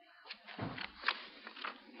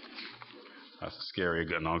 That's a scary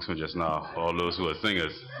announcement just now, all those who are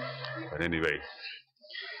singers. But anyway,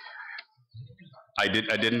 I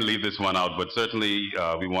didn't leave this one out, but certainly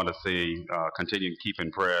we want to say, continue to keep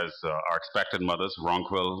in prayers our expected mothers,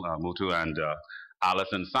 Ronquil Mutu and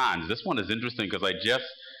Allison Sands. This one is interesting because I just,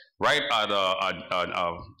 right at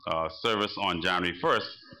a service on January 1st,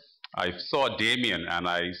 I saw Damien and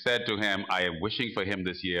I said to him, I am wishing for him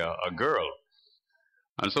this year a girl.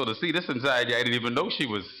 And so to see this inside, I didn't even know she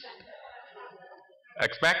was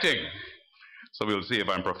expecting. So we'll see if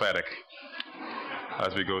I'm prophetic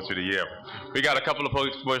as we go through the year. We got a couple of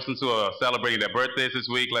persons who are celebrating their birthdays this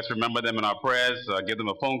week. Let's remember them in our prayers. Give them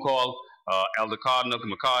a phone call. Elder Cardinal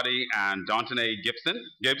McCarty and Dantone Gibbs,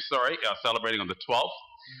 celebrating on the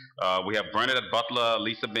 12th. We have Bernadette Butler,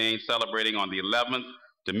 Lisa Bain celebrating on the 11th.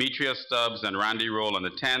 Demetria Stubbs and Randy Roll on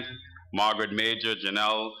the 10th. Margaret Major,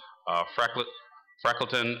 Janelle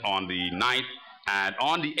Freckleton on the 9th. And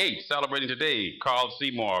on the 8th, celebrating today, Carl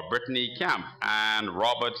Seymour, Brittany Camp, and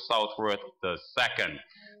Robert Southworth II.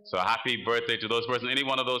 So happy birthday to those persons. Any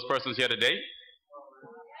one of those persons here today?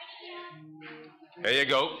 There you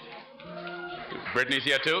go. Brittany's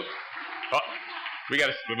here too. Oh, we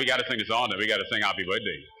gotta sing the song. We gotta sing happy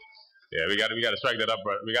birthday. Yeah, we gotta strike that up.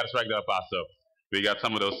 We gotta strike that up ourselves. We got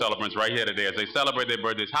some of those celebrants right here today as they celebrate their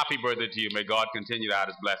birthdays. Happy birthday to you. May God continue to add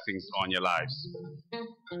His blessings on your lives.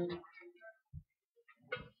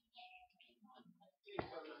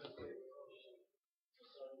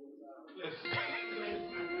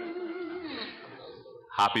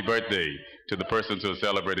 Happy birthday to the persons who are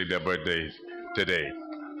celebrating their birthdays today.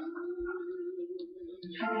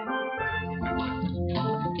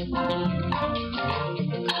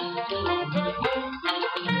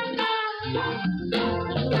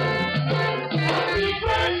 Happy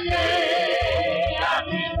birthday,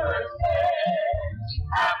 happy birthday,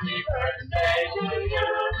 happy birthday to you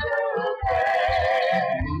today.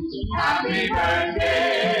 Happy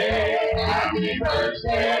birthday, happy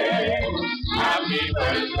birthday, happy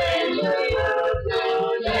birthday to you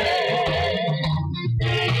today.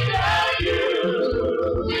 We love you,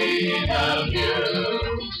 we love you,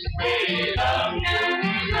 we love you,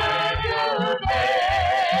 we love you today.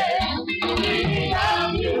 We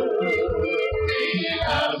love you, we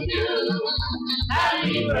love you.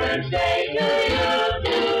 Happy birthday to you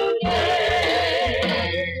today.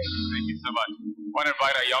 Thank you so much. I want to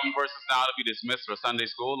invite our young persons now to be dismissed for Sunday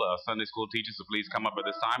school. Sunday school teachers, so please come up at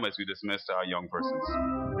this time as we dismiss our young persons.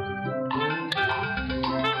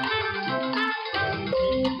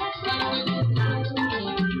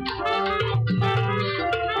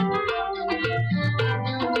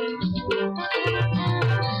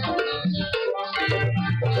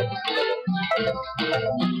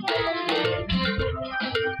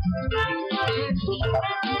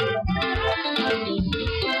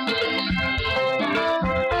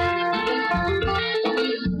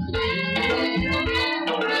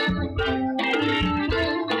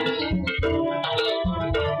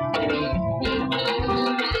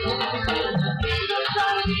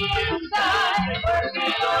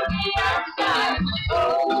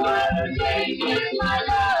 changing my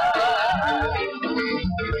love.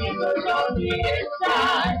 Work on the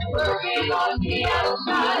inside, working on the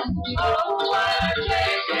outside. Oh, what a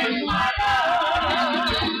changing my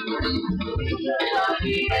love. Work on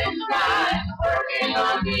the inside, working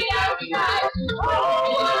on the outside. Oh,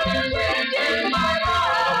 what a changing my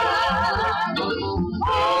love.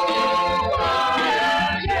 Oh, what a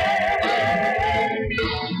change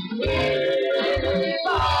in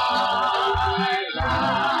my life. I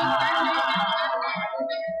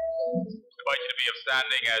invite you to be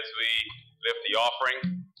upstanding as we lift the offering.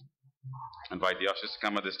 I invite the ushers to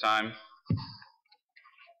come at this time.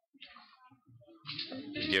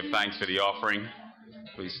 Give thanks for the offering.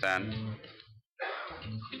 Please stand.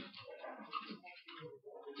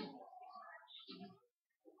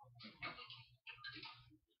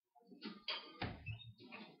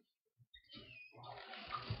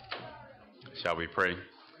 Shall we pray?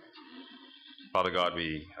 Father God,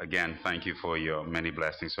 we again thank you for your many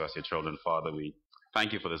blessings to us, your children. Father, we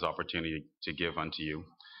thank you for this opportunity to give unto you.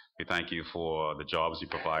 We thank you for the jobs you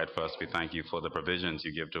provide for us. We thank you for the provisions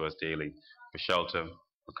you give to us daily, for shelter,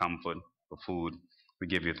 for comfort, for food. We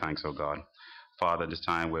give you thanks, O God. Father, this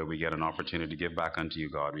time where we get an opportunity to give back unto you,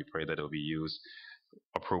 God, we pray that it will be used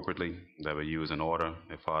appropriately, that it will be used in order,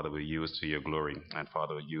 and Father, will be used to your glory, and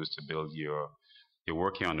Father, will be used to build your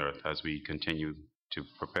work here on earth as we continue to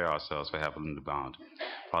prepare ourselves for heaven and beyond.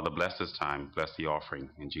 Father, bless this time, bless the offering.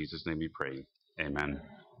 In Jesus' name we pray. Amen.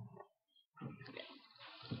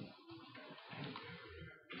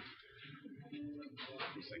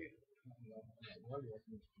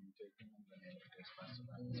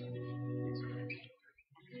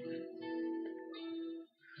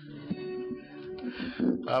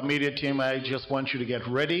 Media team, I just want you to get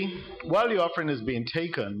ready. While the offering is being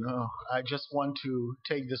taken, I just want to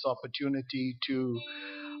take this opportunity to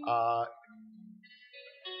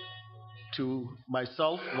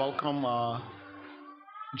myself welcome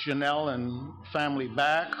Janelle and family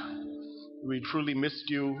back. We truly missed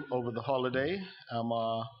you over the holiday.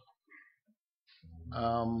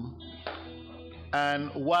 And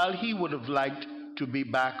while he would have liked to be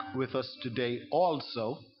back with us today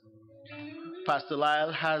also, Pastor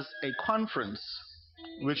Lyle has a conference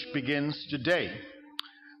which begins today.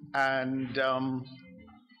 And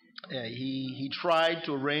he tried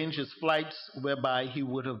to arrange his flights whereby he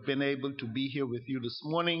would have been able to be here with you this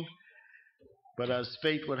morning. But as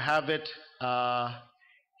fate would have it,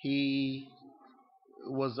 he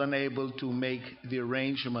was unable to make the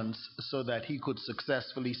arrangements so that he could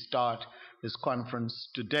successfully start his conference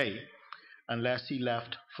today, unless he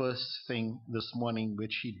left first thing this morning,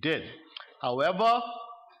 which he did. However,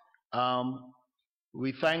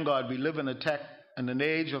 we thank God we live in an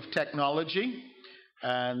age of technology,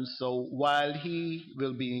 and so while he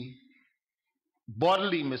will be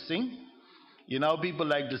bodily missing, you know, people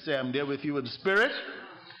like to say, I'm there with you in spirit.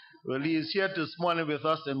 Well, he is here this morning with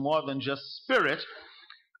us in more than just spirit,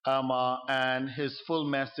 and his full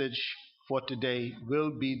message for today will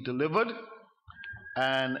be delivered.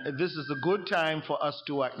 And this is a good time for us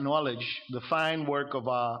to acknowledge the fine work of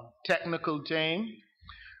our technical team,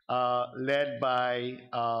 led by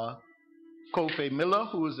Kofi Miller,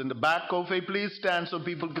 who is in the back. Kofi, please stand so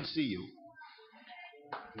people can see you.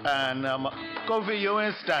 And Kofi, you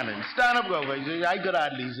ain't standing. Stand up, Kofi. I could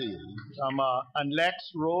hardly see you. And Lex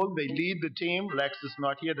Roll, they lead the team. Lex is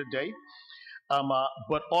not here today.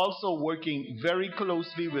 But also working very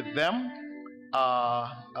closely with them,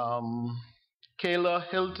 Kayla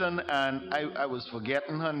Hilton, and I was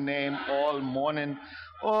forgetting her name all morning.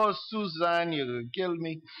 Oh, Suzanne, you killed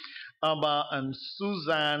me. And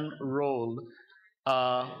Suzanne Roll,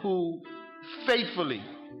 who faithfully,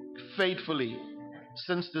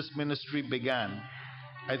 since this ministry began,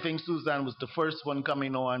 I think Suzanne was the first one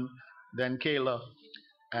coming on, then Kayla,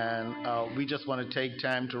 and we just want to take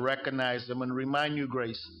time to recognize them and remind you,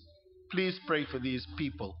 Grace, please pray for these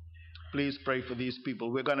people. Please pray for these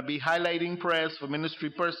people. We're going to be highlighting prayers for ministry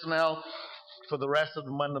personnel for the rest of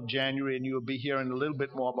the month of January, and you'll be hearing a little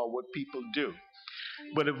bit more about what people do.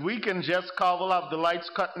 But if we can just cobble up the lights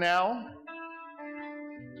cut now.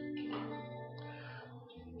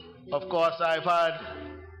 Of course, I've had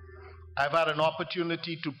an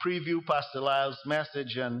opportunity to preview Pastor Lyle's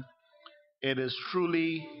message, and it is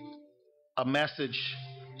truly a message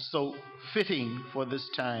so fitting for this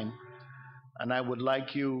time. And I would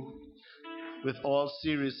like you, with all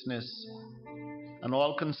seriousness and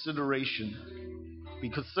all consideration,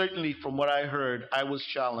 because certainly from what I heard, I was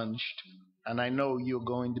challenged, and I know you're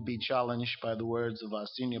going to be challenged by the words of our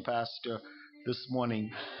senior pastor this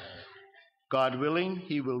morning. God willing,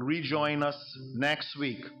 he will rejoin us next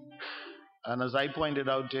week. And as I pointed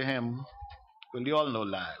out to him, Well, you all know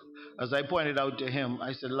Lyle. As I pointed out to him,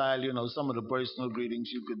 I said, Lyle, you know, some of the personal greetings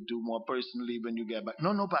you could do more personally when you get back.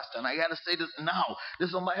 No, Pastor, and I got to say this now. This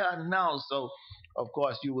is on my heart now. So, of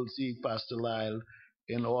course, you will see Pastor Lyle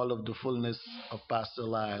in all of the fullness of Pastor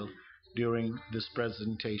Lyle during this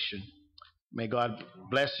presentation. May God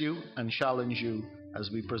bless you and challenge you as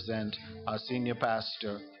we present our senior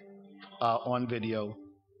pastor on video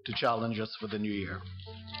to challenge us for the new year.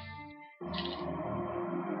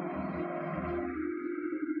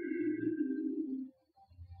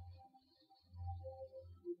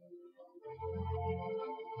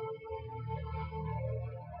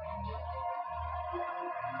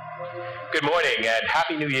 Good morning and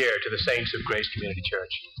Happy New Year to the saints of Grace Community Church.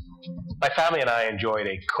 My family and I enjoyed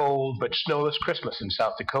a cold but snowless Christmas in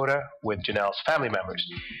South Dakota with Janelle's family members,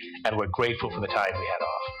 and we're grateful for the time we had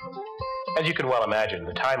off. As you can well imagine,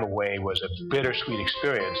 the time away was a bittersweet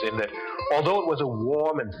experience in that although it was a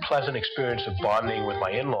warm and pleasant experience of bonding with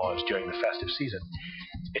my in-laws during the festive season,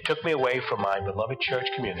 it took me away from my beloved church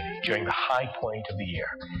community during the high point of the year.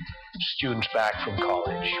 Students back from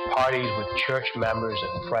college, parties with church members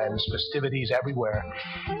and friends, festivities everywhere,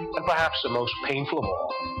 and perhaps the most painful of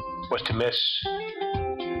all was to miss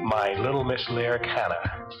my little Miss Lyric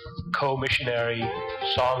Hannah, co-missionary,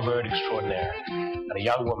 songbird extraordinaire, and a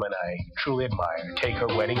young woman I truly admire, take her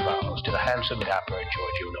wedding vows to the handsome, dapper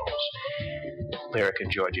Giorgio Knowles. Lyric and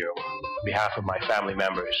Giorgio, on behalf of my family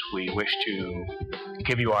members, we wish to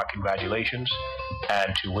give you our congratulations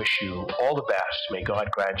and to wish you all the best. May God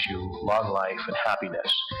grant you long life and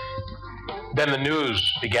happiness. Then the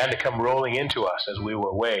news began to come rolling into us as we were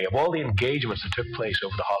away of all the engagements that took place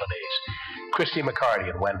over the holidays. Christy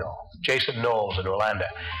McCarty in Wendell, Jason Knowles in Orlando,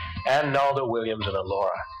 and Naldo Williams in Elora.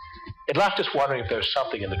 It left us wondering if there was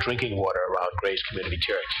something in the drinking water around Grace Community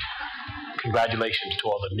Church. Congratulations to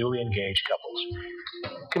all the newly engaged couples.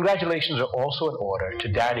 Congratulations are also in order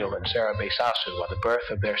to Daniel and Sarah Besasu on the birth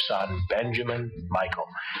of their son, Benjamin Michael,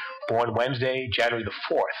 born Wednesday, January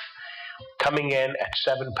the 4th, coming in at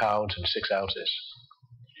 7 pounds and 6 ounces.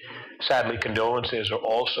 Sadly, condolences are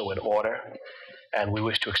also in order, and we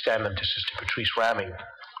wish to extend them to Sister Patrice Ramming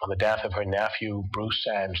on the death of her nephew, Bruce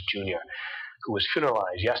Sands Jr., who was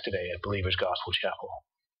funeralized yesterday at Believers Gospel Chapel.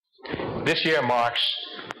 This year marks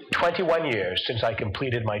 21 years since I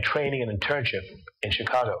completed my training and internship in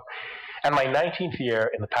Chicago, and my 19th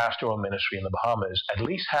year in the pastoral ministry in the Bahamas, at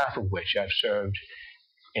least half of which I've served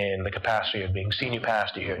in the capacity of being senior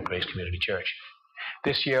pastor here at Grace Community Church.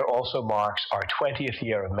 This year also marks our 20th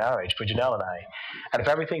year of marriage for Janelle and I, and if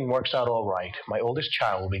everything works out all right, my oldest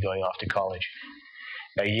child will be going off to college.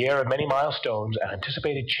 A year of many milestones and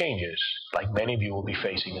anticipated changes, like many of you will be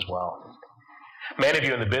facing as well. Many of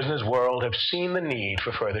you in the business world have seen the need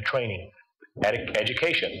for further training,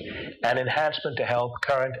 education, and enhancement to help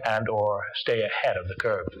current and or stay ahead of the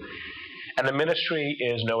curve. And the ministry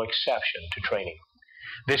is no exception to training.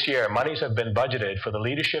 This year, monies have been budgeted for the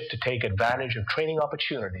leadership to take advantage of training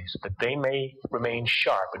opportunities that they may remain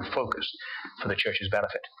sharp and focused for the church's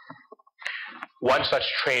benefit. One such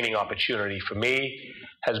training opportunity for me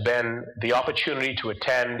has been the opportunity to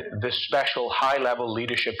attend this special high-level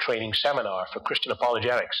leadership training seminar for Christian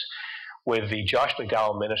apologetics with the Josh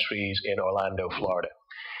McDowell Ministries in Orlando, Florida.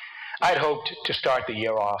 I'd hoped to start the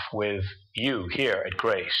year off with you here at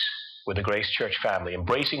Grace, with the Grace Church family,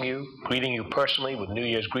 embracing you, greeting you personally with New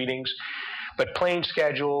Year's greetings, but plain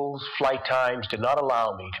schedules, flight times did not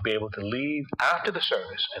allow me to be able to leave after the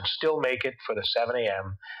service and still make it for the 7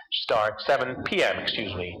 p.m.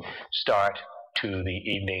 start to the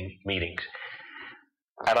evening meetings.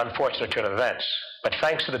 An unfortunate turn of events, but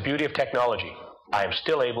thanks to the beauty of technology, I am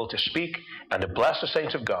still able to speak and to bless the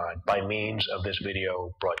saints of God by means of this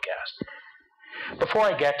video broadcast. Before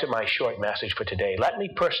I get to my short message for today, let me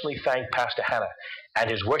personally thank Pastor Hannah and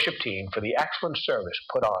his worship team for the excellent service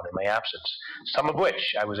put on in my absence, some of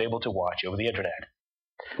which I was able to watch over the internet.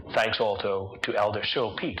 Thanks also to Elder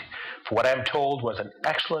Cyril Pete for what I'm told was an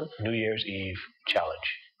excellent New Year's Eve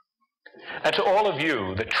challenge. And to all of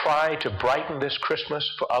you that try to brighten this Christmas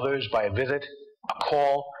for others by a visit, a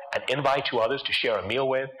call, an invite to others to share a meal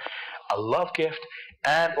with, a love gift,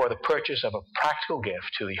 and or the purchase of a practical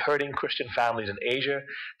gift to the hurting Christian families in Asia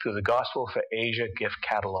through the Gospel for Asia gift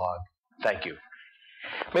catalog. Thank you.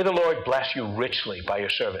 May the Lord bless you richly by your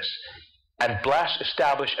service, and bless,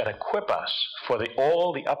 establish, and equip us for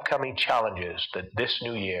all the upcoming challenges that this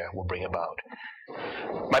new year will bring about.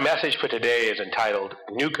 My message for today is entitled,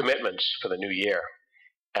 New Commitments for the New Year.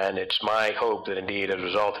 And it's my hope that indeed, as a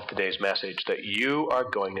result of today's message, that you are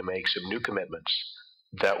going to make some new commitments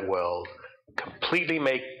that will completely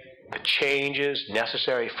make the changes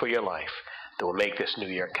necessary for your life that will make this new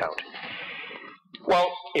year count.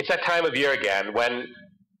 Well, it's that time of year again when,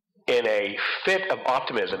 in a fit of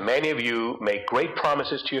optimism, many of you make great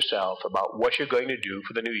promises to yourself about what you're going to do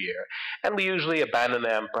for the new year, and we usually abandon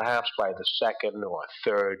them perhaps by the second or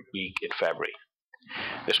third week in February.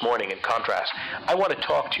 This morning, in contrast, I want to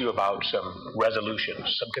talk to you about some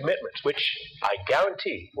resolutions, some commitments, which I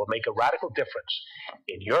guarantee will make a radical difference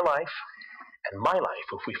in your life and my life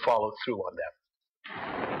if we follow through on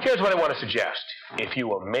them. Here's what I want to suggest. If you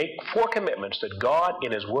will make 4 commitments that God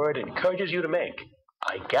in His Word encourages you to make,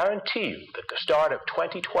 I guarantee you that the start of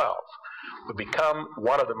 2012 will become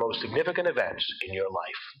one of the most significant events in your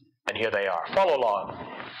life. And here they are. Follow along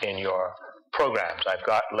in your programs. I've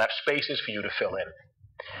got left spaces for you to fill in.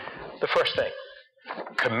 The first thing,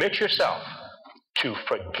 commit yourself to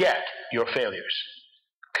forget your failures.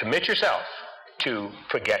 Commit yourself to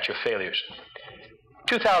forget your failures.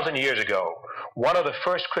 2,000 years ago, one of the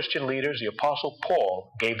first Christian leaders, the Apostle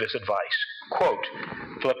Paul, gave this advice. Quote,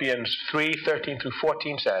 Philippians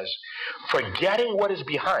 3:13-14 says, "Forgetting what is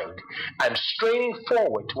behind and straining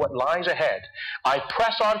forward to what lies ahead, I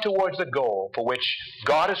press on towards the goal for which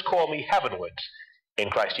God has called me heavenwards in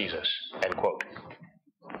Christ Jesus." End quote.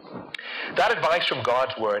 That advice from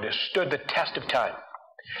God's Word has stood the test of time.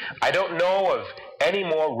 I don't know of any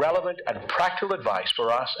more relevant and practical advice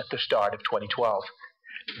for us at the start of 2012.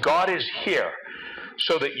 God is here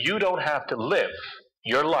so that you don't have to live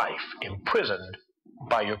your life imprisoned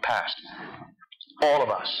by your past. All of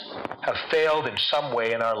us have failed in some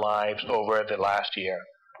way in our lives over the last year.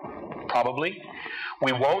 Probably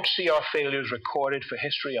we won't see our failures recorded for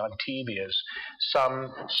history on TV as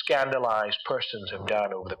some scandalized persons have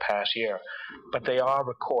done over the past year, but they are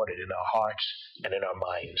recorded in our hearts and in our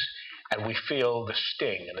minds, and we feel the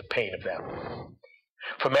sting and the pain of them.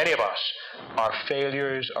 For many of us, our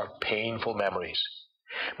failures are painful memories.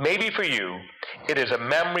 Maybe for you, it is a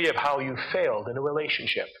memory of how you failed in a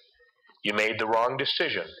relationship. You made the wrong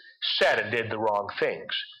decision, said and did the wrong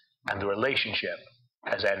things, and the relationship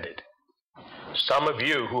has ended. Some of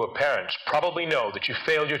you who are parents probably know that you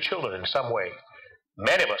failed your children in some way.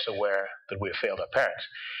 Many of us are aware that we have failed our parents.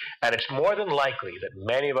 And it's more than likely that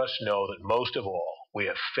many of us know that most of all, we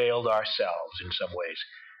have failed ourselves in some ways.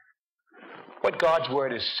 What God's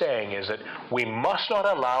Word is saying is that we must not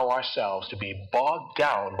allow ourselves to be bogged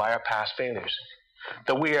down by our past failures.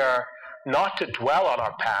 That we are not to dwell on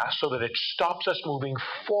our past so that it stops us moving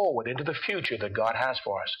forward into the future that God has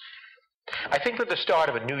for us. I think that the start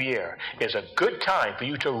of a new year is a good time for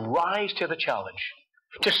you to rise to the challenge.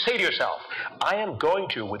 To say to yourself, I am going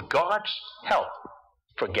to, with God's help,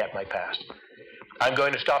 forget my past. I'm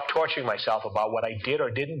going to stop torturing myself about what I did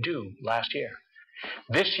or didn't do last year.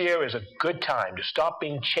 This year is a good time to stop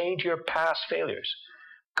being chained to your past failures.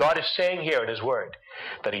 God is saying here in His Word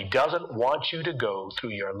that He doesn't want you to go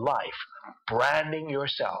through your life branding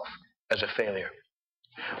yourself as a failure.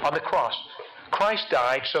 On the cross, Christ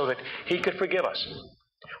died so that He could forgive us.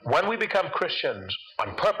 When we become Christians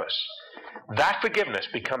on purpose, that forgiveness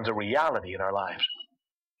becomes a reality in our lives.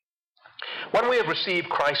 When we have received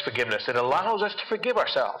Christ's forgiveness, it allows us to forgive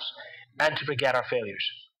ourselves and to forget our failures.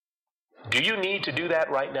 Do you need to do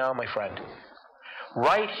that right now, my friend?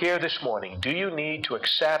 Right here this morning, do you need to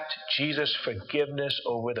accept Jesus' forgiveness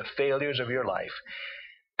over the failures of your life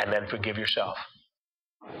and then forgive yourself?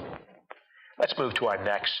 Let's move to our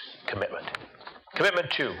next commitment.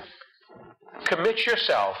 Commitment 2. Commit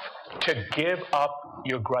yourself to give up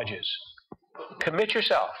your grudges. Commit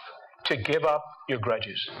yourself to give up your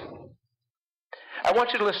grudges. I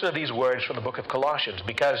want you to listen to these words from the book of Colossians,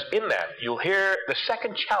 because in them you'll hear the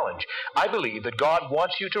second challenge I believe that God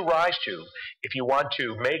wants you to rise to if you want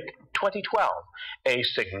to make 2012 a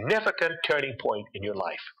significant turning point in your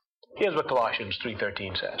life. Here's what Colossians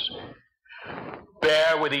 3:13 says.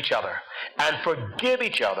 Bear with each other and forgive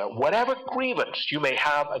each other whatever grievance you may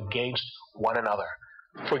have against one another.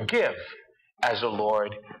 Forgive as the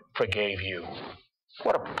Lord forgave you.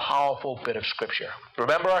 What a powerful bit of Scripture.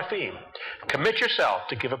 Remember our theme. Commit yourself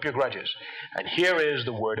to give up your grudges. And here is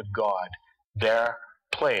the Word of God, there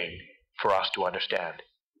plain for us to understand.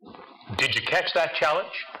 Did you catch that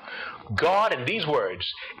challenge? God, in these words,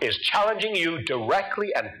 is challenging you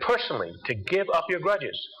directly and personally to give up your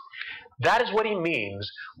grudges. That is what He means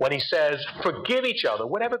when He says, forgive each other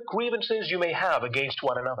whatever grievances you may have against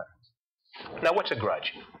one another. Now, what's a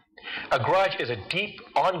grudge? A grudge is a deep,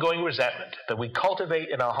 ongoing resentment that we cultivate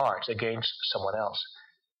in our hearts against someone else.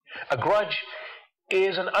 A grudge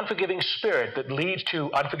is an unforgiving spirit that leads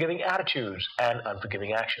to unforgiving attitudes and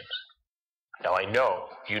unforgiving actions. Now, I know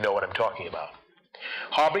you know what I'm talking about.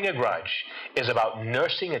 Harboring a grudge is about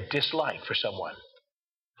nursing a dislike for someone.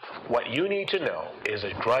 What you need to know is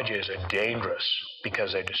that grudges are dangerous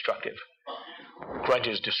because they're destructive.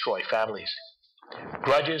 Grudges destroy families.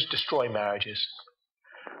 Grudges destroy marriages.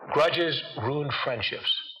 Grudges ruin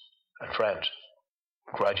friendships. And friends,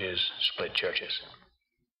 grudges split churches.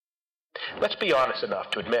 Let's be honest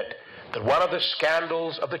enough to admit that one of the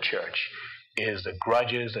scandals of the church is the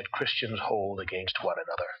grudges that Christians hold against one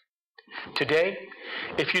another. Today,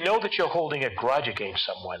 if you know that you're holding a grudge against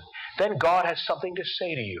someone, then God has something to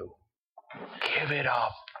say to you. Give it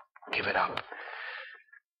up. Give it up.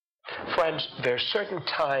 Friends, there are certain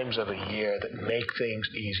times of a year that make things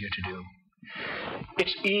easier to do.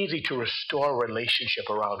 It's easy to restore a relationship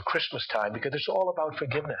around Christmas time because it's all about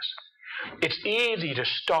forgiveness. It's easy to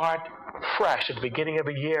start fresh at the beginning of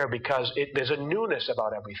a year because there's a newness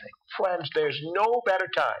about everything. Friends, there's no better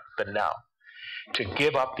time than now to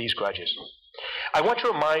give up these grudges. I want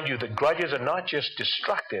to remind you that grudges are not just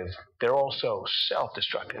destructive, they're also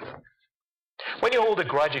self-destructive. When you hold a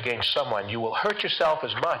grudge against someone, you will hurt yourself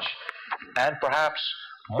as much, and perhaps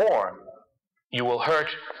more, you will hurt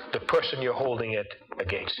the person you're holding it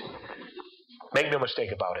against. Make no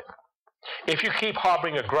mistake about it. If you keep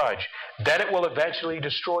harboring a grudge, then it will eventually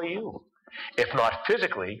destroy you. If not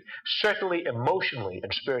physically, certainly emotionally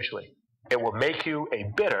and spiritually. It will make you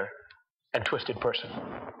a bitter and twisted person.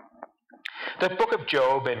 The book of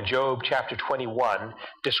Job in Job chapter 21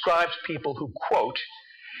 describes people who, quote,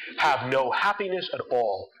 have no happiness at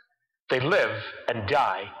all. They live and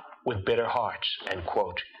die with bitter hearts, end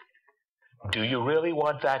quote. Do you really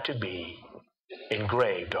want that to be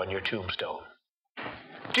engraved on your tombstone?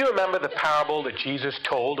 Do you remember the parable that Jesus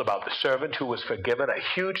told about the servant who was forgiven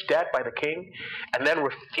a huge debt by the king and then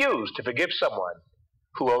refused to forgive someone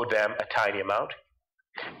who owed them a tiny amount?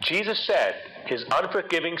 Jesus said his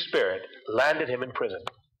unforgiving spirit landed him in prison.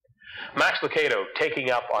 Max Lucado, taking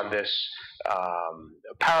up on this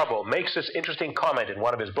parable, makes this interesting comment in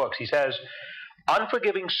one of his books. He says,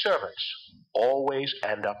 unforgiving servants always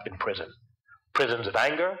end up in prison. Prisons of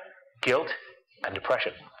anger, guilt, and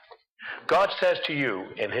depression. God says to you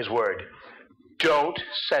in his word, don't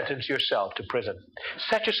sentence yourself to prison.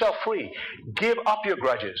 Set yourself free. Give up your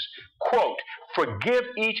grudges. Quote, forgive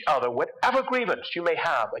each other whatever grievance you may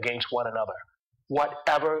have against one another.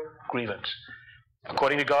 Whatever grievance.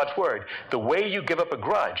 According to God's word, the way you give up a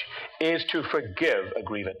grudge is to forgive a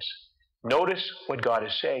grievance. Notice what God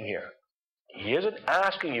is saying here. He isn't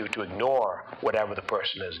asking you to ignore whatever the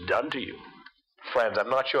person has done to you. Friends, I'm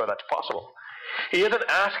not sure that's possible. He isn't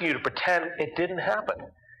asking you to pretend it didn't happen.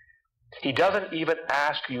 He doesn't even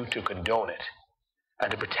ask you to condone it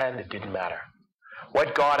and to pretend it didn't matter.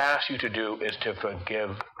 What God asks you to do is to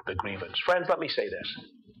forgive the grievance. Friends, let me say this.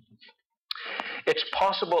 It's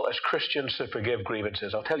possible as Christians to forgive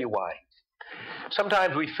grievances. I'll tell you why.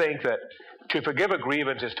 Sometimes we think that to forgive a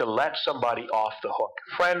grievance is to let somebody off the hook.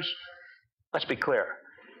 Friends, let's be clear.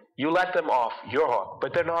 You let them off your hook,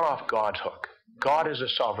 but they're not off God's hook. God is a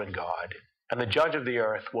sovereign God, and the judge of the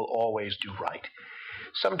earth will always do right.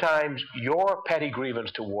 Sometimes your petty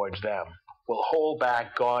grievance towards them will hold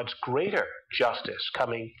back God's greater justice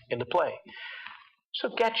coming into play. So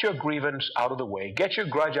get your grievance out of the way, get your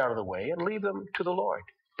grudge out of the way, and leave them to the Lord.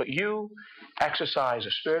 But you exercise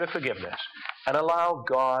a spirit of forgiveness and allow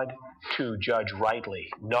God to judge rightly,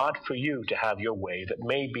 not for you to have your way that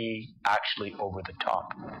may be actually over the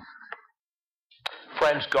top.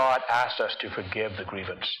 Friends, God asks us to forgive the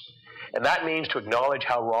grievance. And that means to acknowledge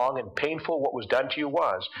how wrong and painful what was done to you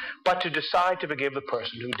was, but to decide to forgive the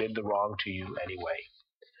person who did the wrong to you anyway.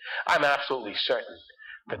 I'm absolutely certain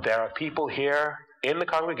that there are people here in the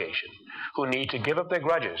congregation who need to give up their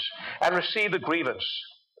grudges and receive the grievance,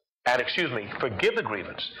 and forgive the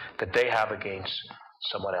grievance that they have against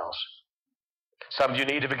someone else. Some of you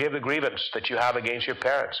need to forgive the grievance that you have against your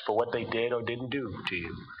parents for what they did or didn't do to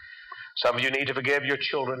you. Some of you need to forgive your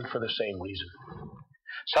children for the same reason.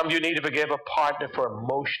 Some of you need to forgive a partner for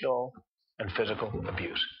emotional and physical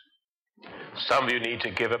abuse. Some of you need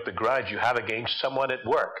to give up the grudge you have against someone at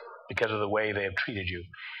work because of the way they have treated you.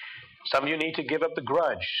 Some of you need to give up the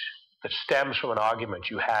grudge that stems from an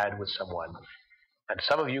argument you had with someone. And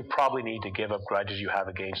some of you probably need to give up grudges you have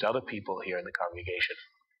against other people here in the congregation.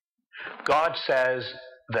 God says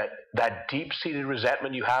that deep-seated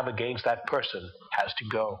resentment you have against that person has to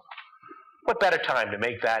go. What better time to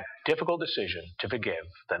make that difficult decision to forgive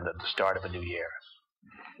than at the start of a new year?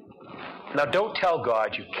 Now, don't tell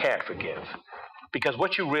God you can't forgive, because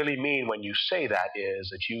what you really mean when you say that is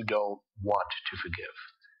that you don't want to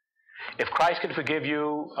forgive. If Christ can forgive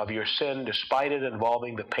you of your sin despite it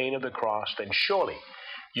involving the pain of the cross, then surely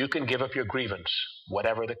you can give up your grievance,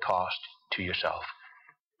 whatever the cost, to yourself.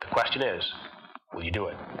 The question is, Will you do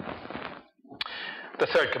it? The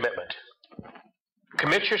third commitment.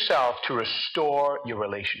 Commit yourself to restore your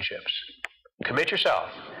relationships. Commit yourself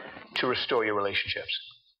to restore your relationships.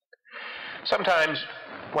 Sometimes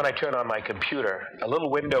when I turn on my computer, a little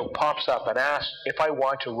window pops up and asks if I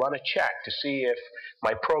want to run a check to see if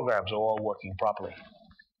my programs are all working properly.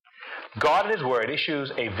 God in His Word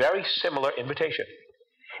issues a very similar invitation.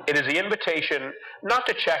 It is the invitation not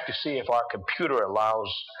to check to see if our computer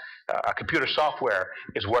software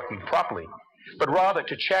is working properly, but rather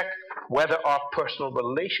to check whether our personal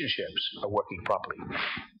relationships are working properly.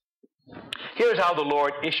 Here's how the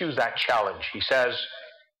Lord issues that challenge. He says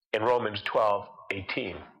in Romans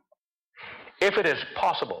 12:18, if it is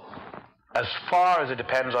possible, as far as it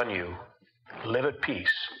depends on you, live at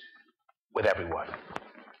peace with everyone.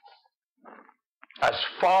 As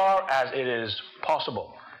far as it is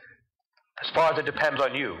possible, as far as it depends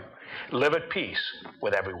on you, live at peace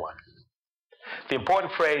with everyone. The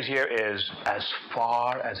important phrase here is, as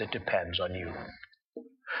far as it depends on you.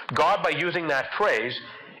 God, by using that phrase,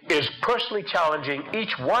 is personally challenging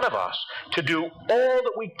each one of us to do all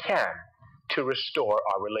that we can to restore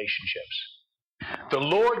our relationships. The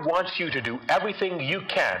Lord wants you to do everything you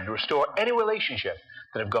can to restore any relationship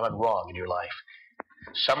that have gone wrong in your life.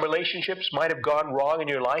 Some relationships might have gone wrong in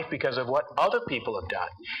your life because of what other people have done,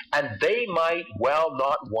 and they might well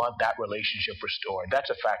not want that relationship restored. That's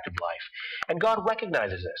a fact of life. And God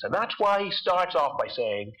recognizes this, and that's why He starts off by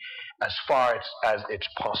saying, as far as it's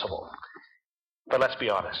possible. But let's be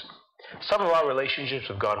honest. Some of our relationships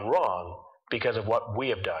have gone wrong because of what we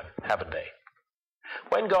have done, haven't they?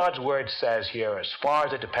 When God's Word says here, as far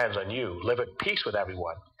as it depends on you, live at peace with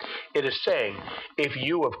everyone, it is saying, if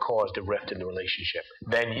you have caused a rift in the relationship,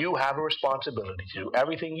 then you have a responsibility to do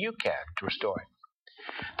everything you can to restore it.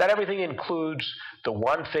 That everything includes the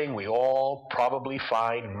one thing we all probably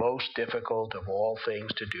find most difficult of all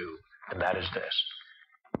things to do, and that is this: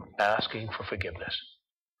 asking for forgiveness.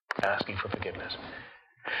 Asking for forgiveness.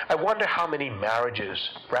 I wonder how many marriages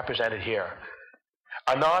represented here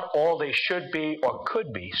are not all they should be or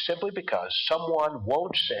could be simply because someone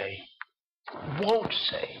won't say,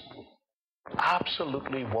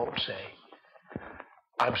 absolutely won't say,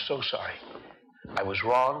 I'm so sorry. I was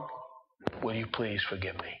wrong. Will you please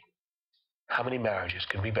forgive me? How many marriages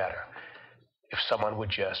can be better if someone would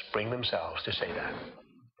just bring themselves to say that?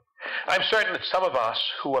 I'm certain that some of us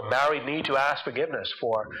who are married need to ask forgiveness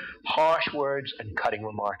for harsh words and cutting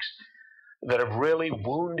remarks that have really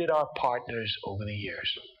wounded our partners over the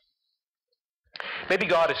years. Maybe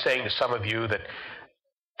God is saying to some of you that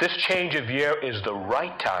this change of year is the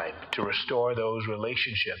right time to restore those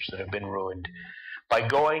relationships that have been ruined by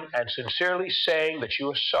going and sincerely saying that you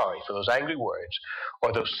are sorry for those angry words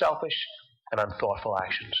or those selfish and unthoughtful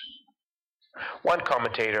actions. One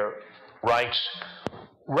commentator writes,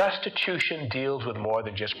 restitution deals with more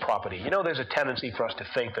than just property. You know, there's a tendency for us to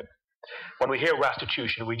think that when we hear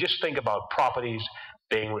restitution, we just think about properties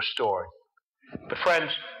being restored. But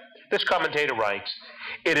friends, this commentator writes,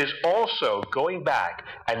 it is also going back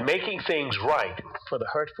and making things right for the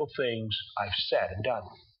hurtful things I've said and done.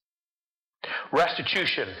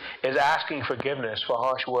 Restitution is asking forgiveness for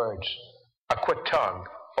harsh words, a quick tongue,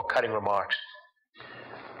 or cutting remarks.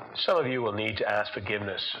 Some of you will need to ask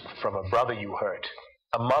forgiveness from a brother you hurt,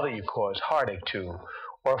 a mother you caused heartache to,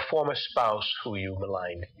 or a former spouse who you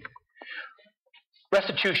maligned.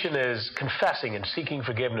 Restitution is confessing and seeking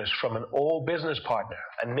forgiveness from an old business partner,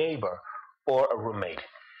 a neighbor, or a roommate.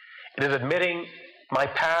 It is admitting my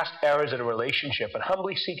past errors in a relationship and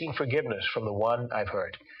humbly seeking forgiveness from the one I've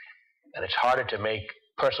hurt. And it's harder to make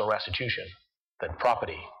personal restitution than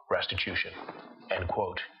property restitution. End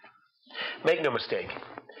quote. Make no mistake,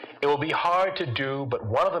 it will be hard to do, but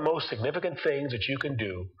one of the most significant things that you can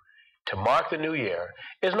do to mark the new year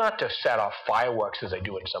is not to set off fireworks as they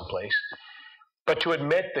do in some place, but to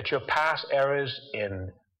admit that your past errors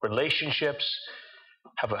in relationships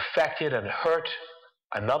have affected and hurt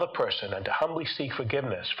another person and to humbly seek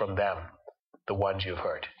forgiveness from them, the ones you've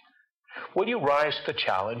hurt. Will you rise to the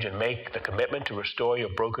challenge and make the commitment to restore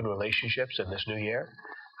your broken relationships in this new year?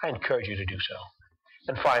 I encourage you to do so.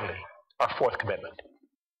 And finally, our fourth commitment.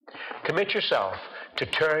 Commit yourself to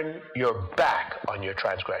turn your back on your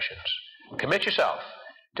transgressions. Commit yourself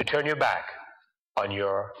to turn your back on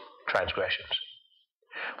your transgressions.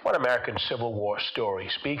 One American Civil War story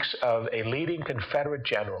speaks of a leading Confederate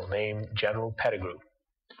general named General Pettigrew.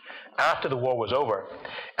 After the war was over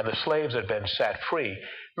and the slaves had been set free,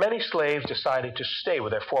 many slaves decided to stay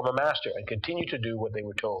with their former master and continue to do what they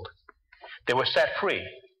were told. They were set free,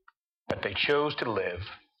 but they chose to live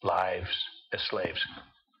lives as slaves.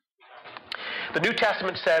 The New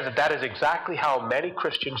Testament says that that is exactly how many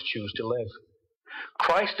Christians choose to live.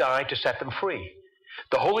 Christ died to set them free.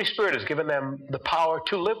 The Holy Spirit has given them the power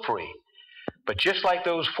to live free. But just like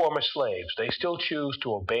those former slaves, they still choose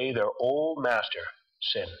to obey their old master,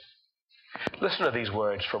 sin. Listen to these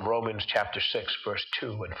words from Romans chapter 6, verse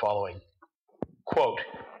 2 and following. Quote,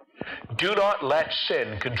 "Do not let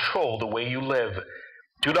sin control the way you live.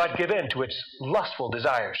 Do not give in to its lustful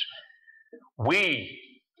desires. We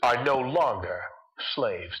are no longer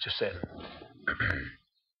slaves to sin."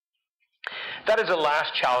 That is the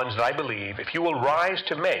last challenge that I believe, if you will rise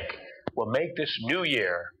to make, will make this new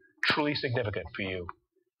year truly significant for you.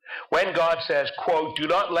 When God says, quote, "Do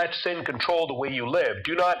not let sin control the way you live.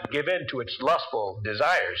 Do not give in to its lustful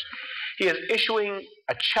desires," he is issuing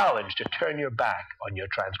a challenge to turn your back on your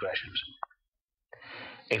transgressions.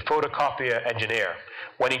 A photocopier engineer,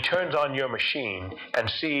 when he turns on your machine and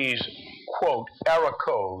sees, quote, error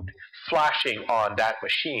code flashing on that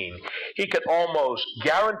machine, he can almost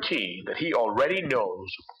guarantee that he already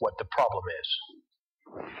knows what the problem is.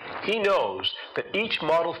 He knows that each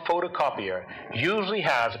model photocopier usually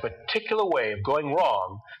has a particular way of going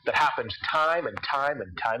wrong that happens time and time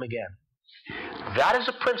and time again. That is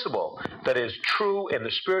a principle that is true in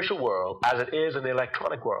the spiritual world as it is in the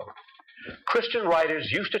electronic world. Christian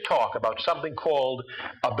writers used to talk about something called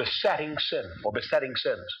a besetting sin or besetting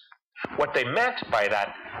sins. What they meant by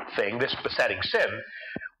that thing, this besetting sin,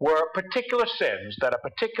 were particular sins that a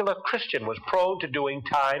particular Christian was prone to doing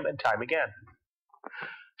time and time again.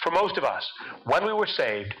 For most of us, when we were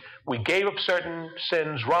saved, we gave up certain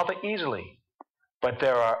sins rather easily. But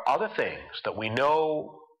there are other things that we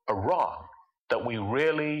know are wrong that we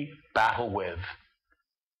really battle with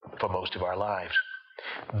for most of our lives.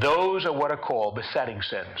 Those are what are called besetting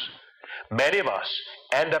sins. Many of us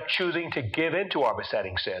end up choosing to give in to our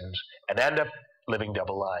besetting sins and end up living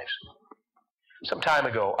double lives. Some time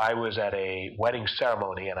ago, I was at a wedding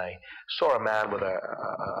ceremony and I saw a man with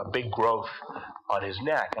a big growth on his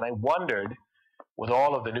neck. And I wondered, with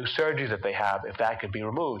all of the new surgeries that they have, if that could be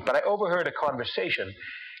removed. But I overheard a conversation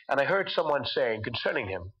and I heard someone saying concerning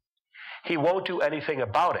him, he won't do anything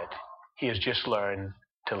about it. He has just learned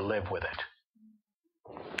to live with it.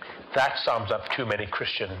 That sums up too many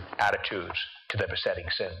Christian attitudes to their besetting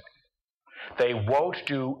sin. They won't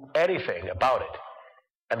do anything about it,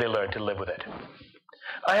 and they learn to live with it.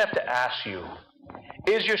 I have to ask you,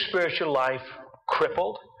 is your spiritual life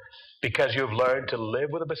crippled because you've learned to live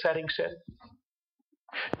with a besetting sin?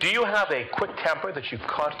 Do you have a quick temper that you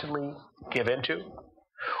constantly give into?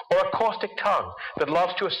 Or a caustic tongue that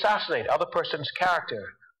loves to assassinate other person's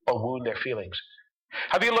character or wound their feelings?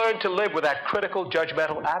 Have you learned to live with that critical,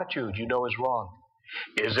 judgmental attitude you know is wrong?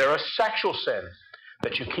 Is there a sexual sin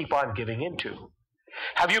that you keep on giving into?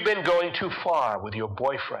 Have you been going too far with your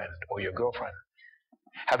boyfriend or your girlfriend?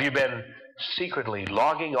 Have you been secretly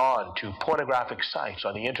logging on to pornographic sites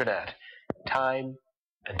on the internet time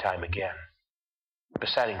and time again?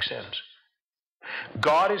 Besetting sins.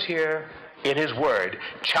 God is here in His Word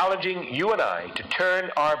challenging you and I to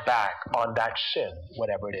turn our back on that sin,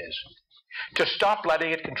 whatever it is. To stop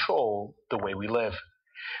letting it control the way we live.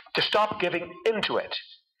 To stop giving into it.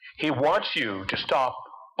 He wants you to stop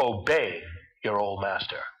obeying your old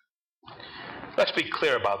master. Let's be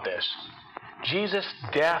clear about this. Jesus'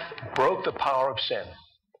 death broke the power of sin.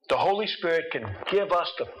 The Holy Spirit can give us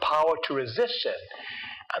the power to resist sin.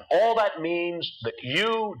 And all that means that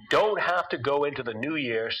you don't have to go into the new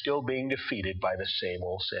year still being defeated by the same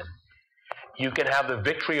old sin. You can have the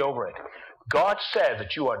victory over it. God said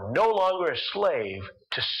that you are no longer a slave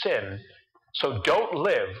to sin, so don't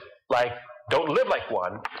live like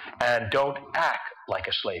one and don't act like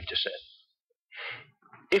a slave to sin.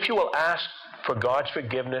 If you will ask for God's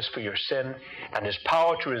forgiveness for your sin and His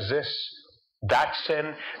power to resist that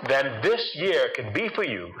sin, then this year can be for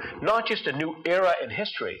you not just a new era in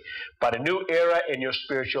history, but a new era in your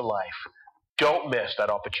spiritual life. Don't miss that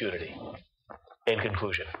opportunity. In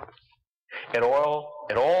conclusion, it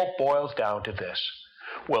all boils down to this.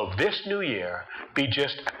 Will this new year be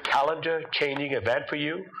just a calendar-changing event for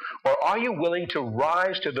you? Or are you willing to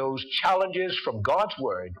rise to those challenges from God's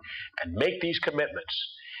Word and make these commitments,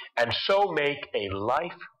 and so make a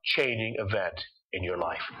life-changing event in your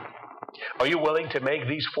life? Are you willing to make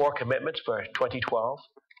these 4 commitments for 2012?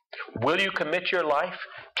 Will you commit your life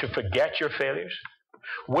to forget your failures?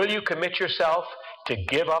 Will you commit yourself to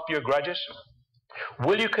give up your grudges?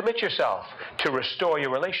 Will you commit yourself to restore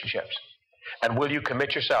your relationships? And will you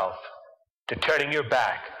commit yourself to turning your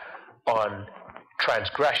back on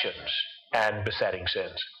transgressions and besetting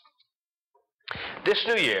sins? This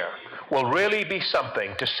new year will really be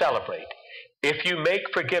something to celebrate if you make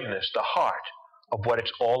forgiveness the heart of what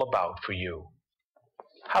it's all about for you.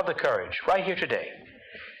 Have the courage, right here today,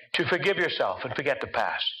 to forgive yourself and forget the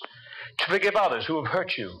past, to forgive others who have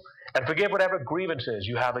hurt you, and forgive whatever grievances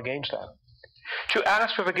you have against them, to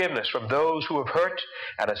ask for forgiveness from those who have hurt,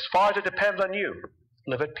 and as far as it depends on you,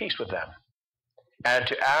 live at peace with them, and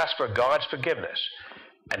to ask for God's forgiveness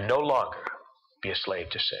and no longer be a slave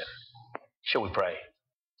to sin. Shall we pray?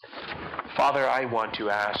 Father, I want to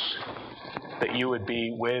ask that you would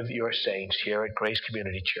be with your saints here at Grace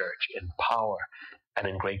Community Church in power and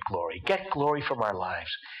in great glory. Get glory from our lives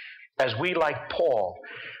as we, like Paul,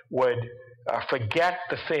 would forget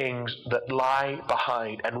the things that lie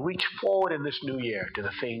behind and reach forward in this new year to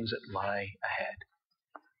the things that lie ahead.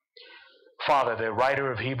 Father, the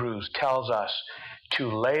writer of Hebrews tells us to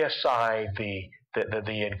lay aside the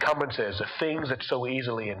encumbrances, the things that so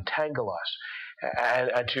easily entangle us,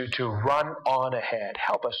 and to run on ahead.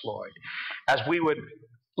 Help us, Lord, as we would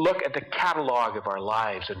look at the catalog of our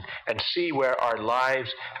lives and see where our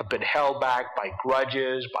lives have been held back by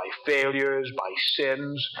grudges, by failures, by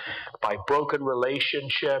sins, by broken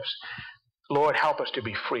relationships. Lord, help us to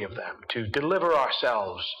be free of them, to deliver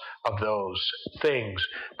ourselves of those things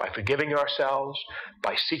by forgiving ourselves,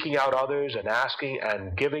 by seeking out others and asking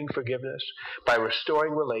and giving forgiveness, by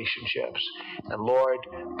restoring relationships, and Lord,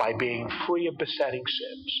 by being free of besetting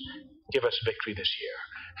sins. Give us victory this year.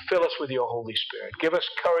 Fill us with your Holy Spirit. Give us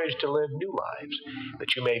courage to live new lives,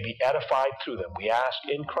 that you may be edified through them. We ask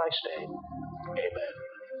in Christ's name. Amen.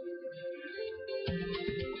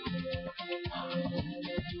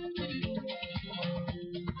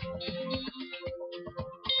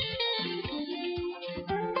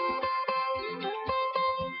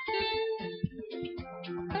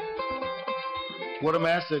 What a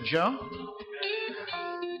message, huh?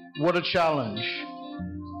 What a challenge.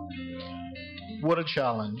 What a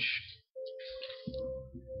challenge.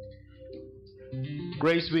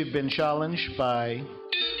 Grace, we've been challenged by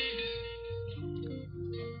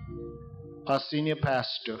our senior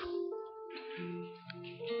pastor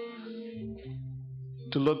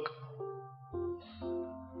to look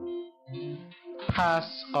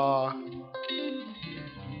past our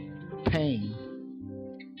pain.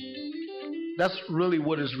 That's really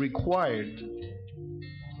what is required.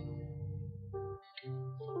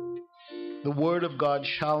 The Word of God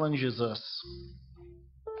challenges us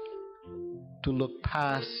to look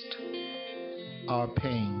past our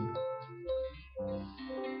pain.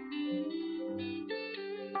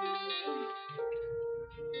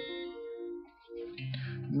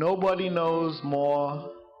 Nobody knows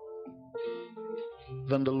more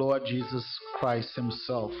than the Lord Jesus Christ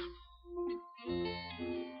himself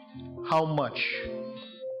how much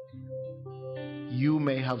you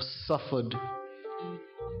may have suffered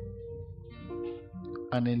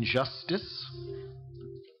an injustice,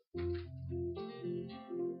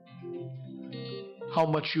 how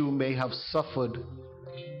much you may have suffered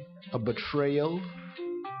a betrayal,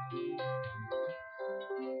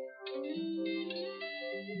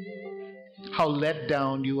 how let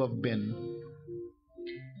down you have been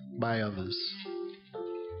by others.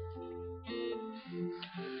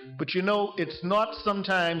 But you know, it's not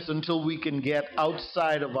sometimes until we can get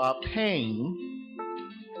outside of our pain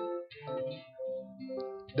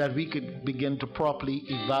that we could begin to properly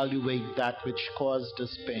evaluate that which caused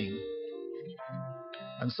us pain.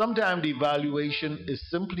 And sometimes the evaluation is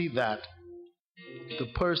simply that the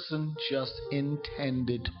person just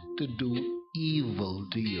intended to do evil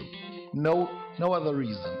to you. No other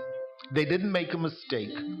reason. They didn't make a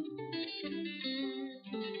mistake.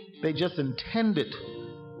 They just intended,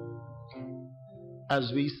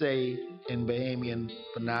 as we say in Bahamian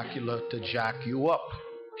vernacular, to jack you up.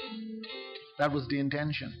 That was the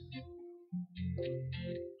intention.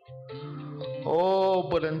 Oh,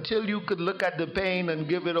 but until you could look at the pain and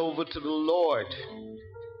give it over to the Lord,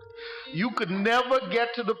 you could never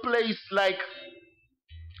get to the place like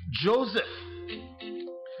Joseph,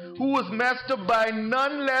 who was messed up by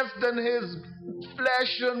none less than his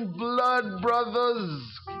flesh and blood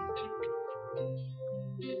brothers.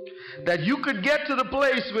 That you could get to the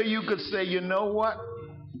place where you could say, you know what?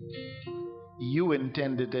 You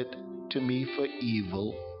intended it to me for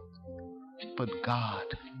evil, but God.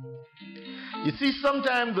 You see,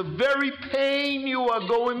 sometimes the very pain you are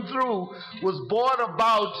going through was brought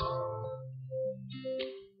about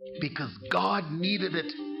because God needed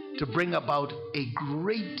it to bring about a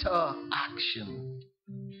greater action.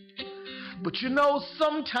 But you know,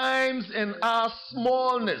 sometimes in our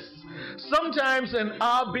smallness, sometimes in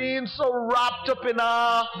our being so wrapped up in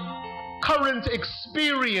our current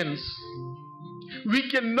experience, We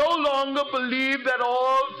can no longer believe that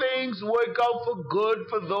all things work out for good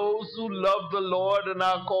for those who love the Lord and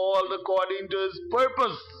are called according to His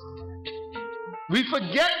purpose. We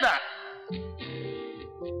forget that.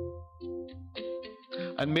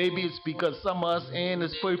 And maybe it's because some of us ain't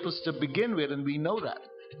His purpose to begin with, and we know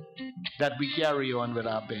that we carry on with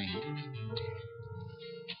our pain.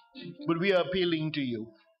 But we are appealing to you.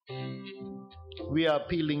 We are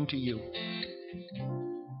appealing to you.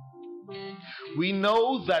 We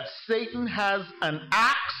know that Satan has an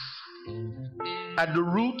axe at the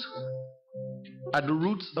roots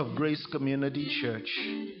of Grace Community Church.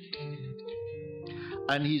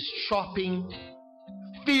 And he's chopping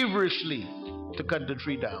feverishly to cut the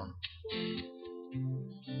tree down.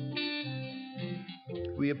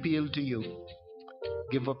 We appeal to you.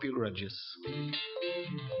 Give up your grudges.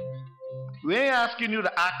 We ain't asking you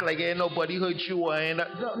to act like ain't nobody hurt you or ain't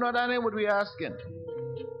no, that ain't what we're asking.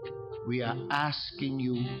 We are asking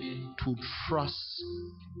you to trust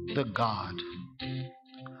the God.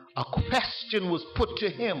 A question was put to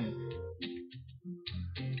him.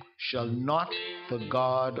 Shall not the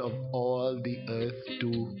God of all the earth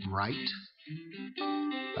do right?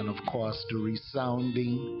 And of course, the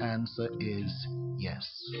resounding answer is yes.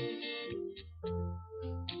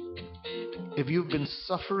 If you've been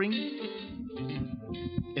suffering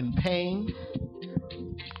in pain,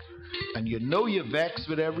 and you know you're vexed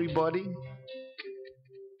with everybody,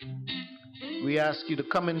 we ask you to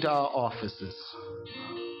come into our offices.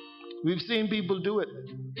 We've seen people do it.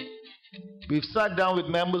 We've sat down with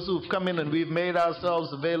members who've come in and we've made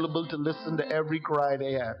ourselves available to listen to every cry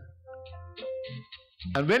they have.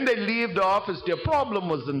 And when they leave the office, their problem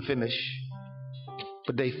wasn't finished.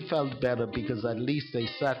 But they felt better because at least they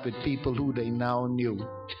sat with people who they now knew,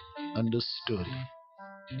 understood.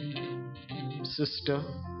 Sister,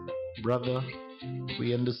 brother,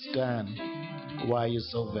 we understand why you're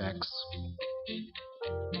so vexed.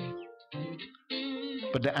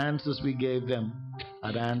 But the answers we gave them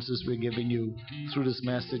are the answers we're giving you through this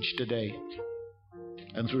message today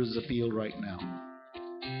and through this appeal right now.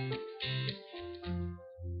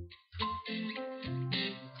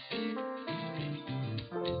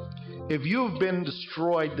 If you've been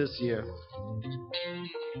destroyed this year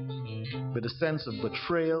with a sense of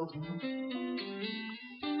betrayal,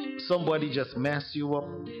 somebody just messed you up,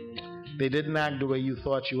 they didn't act the way you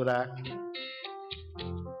thought you would act,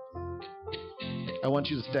 I want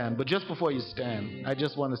you to stand. But just before you stand, I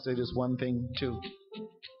just want to say this one thing too.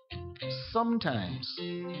 Sometimes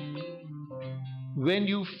when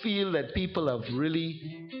you feel that people have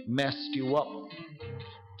really messed you up,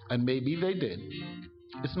 and maybe they did,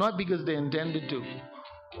 it's not because they intended to.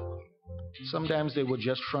 Sometimes they were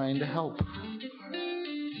just trying to help.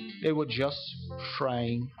 They were just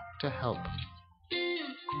trying to help.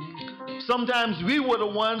 Sometimes we were the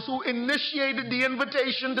ones who initiated the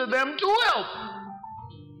invitation to them to help.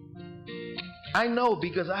 I know,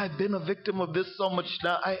 because I've been a victim of this so much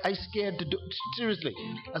now. I scared to do it. Seriously.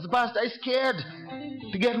 As a pastor, I scared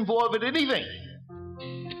to get involved with anything.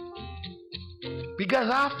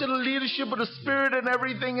 Because after the leadership of the Spirit and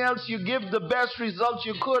everything else, you give the best results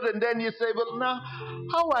you could, and then you say, well, now,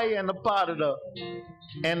 how I am a part of the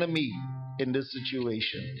enemy in this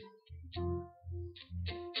situation?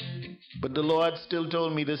 But the Lord still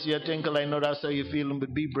told me this year, Tinkle, I know that's how you're feeling,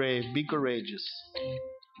 but be brave, be courageous.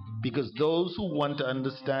 Because those who want to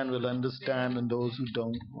understand will understand, and those who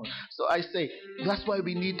don't want. So I say, that's why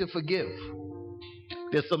we need to forgive.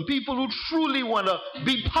 There's some people who truly want to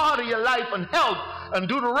be part of your life and help and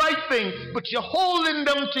do the right thing, but you're holding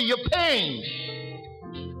them to your pain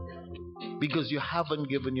because you haven't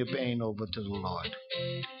given your pain over to the Lord.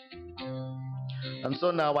 And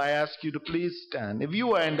so now I ask you to please stand. If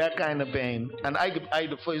you are in that kind of pain, and I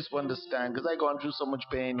the first one to stand because I gone through so much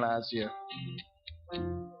pain last year.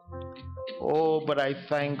 Oh, but I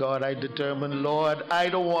thank God I determined, Lord, I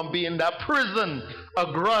don't want to be in that prison,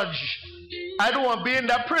 a grudge. I don't want to be in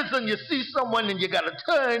that prison. You see someone and you got to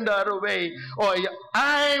turn the other way. Or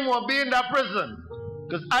I ain't want to be in that prison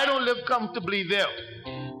because I don't live comfortably there.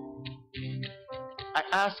 I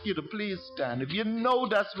ask you to please stand. If you know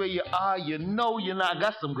that's where you are, you know you're not. I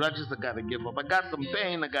got some grudges I got to give up. I got some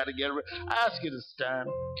pain I got to get rid of. I ask you to stand.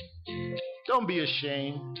 Don't be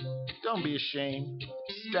ashamed. Don't be ashamed.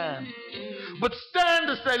 Stand. But stand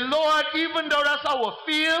to say, Lord, even though that's how I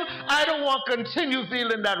feel, I don't want to continue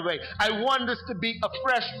feeling that way. I want this to be a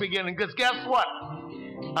fresh beginning. Because guess what?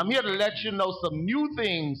 I'm here to let you know some new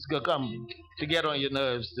things could come to get on your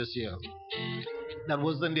nerves this year that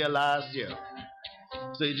wasn't there last year.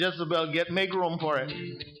 So you just about make room for it.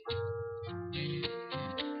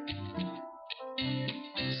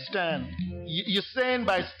 Stand. you're saying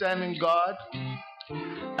by standing, God,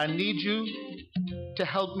 I need you to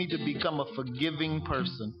help me to become a forgiving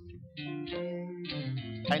person.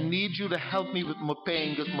 I need you to help me with my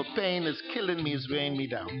pain, because my pain is killing me, is weighing me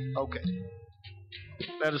down. Okay.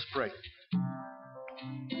 Let us pray.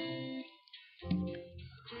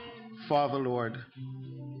 Father, Lord,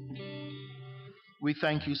 we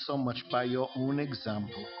thank you so much by your own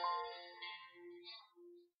example.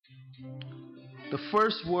 The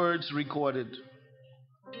first words recorded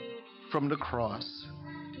from the cross,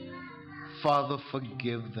 Father,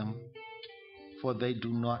 forgive them, for they do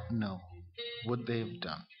not know what they have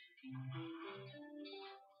done.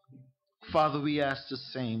 Father, we ask the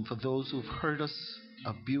same for those who've hurt us,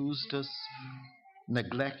 abused us,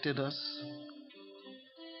 neglected us,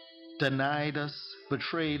 denied us,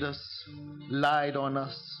 betrayed us, lied on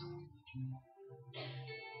us.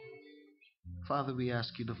 Father, we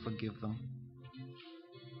ask you to forgive them.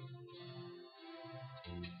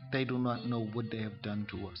 They do not know what they have done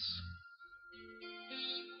to us.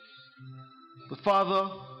 But Father,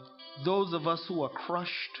 those of us who are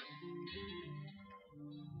crushed,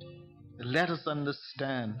 let us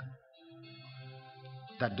understand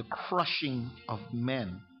that the crushing of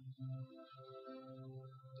men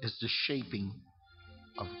is the shaping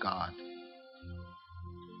of God.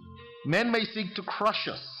 Men may seek to crush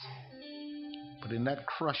us, but in that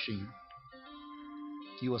crushing,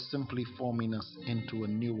 you are simply forming us into a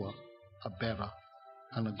newer, a better,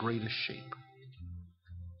 and a greater shape.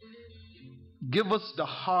 Give us the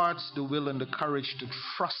hearts, the will, and the courage to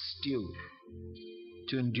trust you,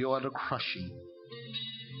 to endure the crushing,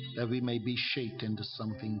 that we may be shaped into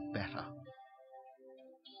something better.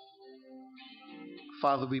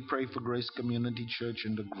 Father, we pray for Grace Community Church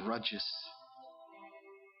and the grudges,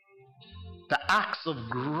 the acts of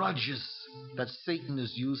grudges that Satan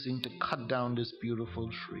is using to cut down this beautiful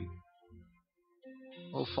tree.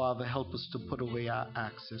 Oh, Father, help us to put away our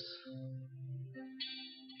axes.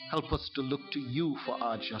 Help us to look to you for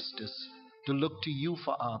our justice, to look to you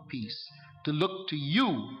for our peace, to look to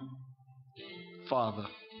you, Father,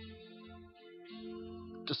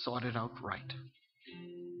 to sort it out right.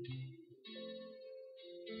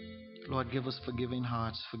 Lord, give us forgiving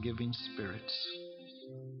hearts, forgiving spirits.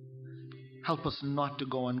 Help us not to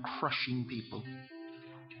go on crushing people,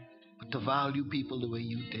 but to value people the way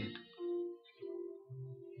you did.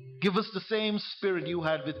 Give us the same spirit you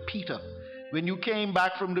had with Peter. When you came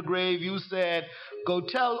back from the grave, you said, go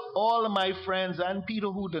tell all of my friends and Peter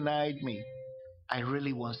who denied me, I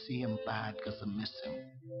really want to see him bad because I miss him.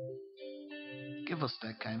 Give us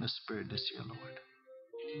that kind of spirit this year, Lord.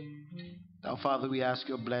 Now, Father, we ask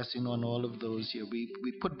your blessing on all of those here. We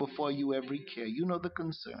put before you every care. You know the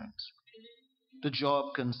concerns, the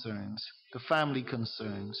job concerns, the family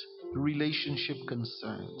concerns, the relationship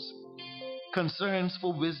concerns, concerns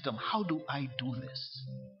for wisdom. How do I do this?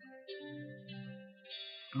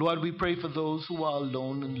 Lord, we pray for those who are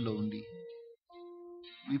alone and lonely.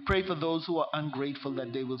 We pray for those who are ungrateful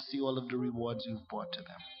that they will see all of the rewards you've brought to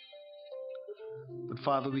them. But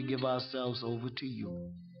Father, we give ourselves over to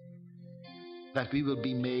you, that we will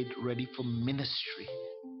be made ready for ministry,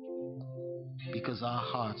 because our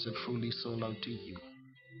hearts are truly sold out to you.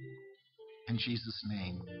 In Jesus'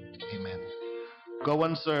 name, amen. Go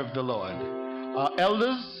and serve the Lord.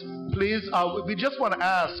 Elders, please, we just want to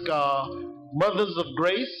ask Mothers of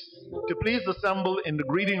Grace to please assemble in the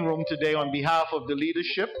greeting room today on behalf of the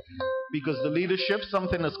leadership, because the leadership,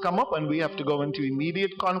 something has come up and we have to go into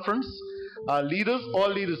immediate conference. Leaders,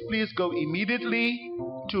 all leaders, please go immediately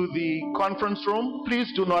to the conference room.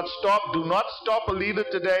 Please do not stop. Do not stop a leader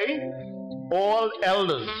today. All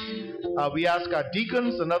elders, we ask our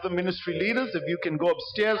deacons and other ministry leaders if you can go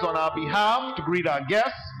upstairs on our behalf to greet our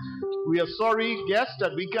guests. We are sorry, guests,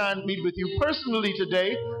 that we can't meet with you personally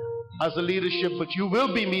today as a leadership, but you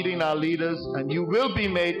will be meeting our leaders and you will be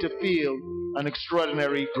made to feel an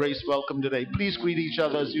extraordinary grace welcome today. Please greet each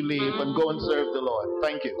other as you leave and go and serve the Lord.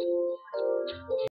 Thank you.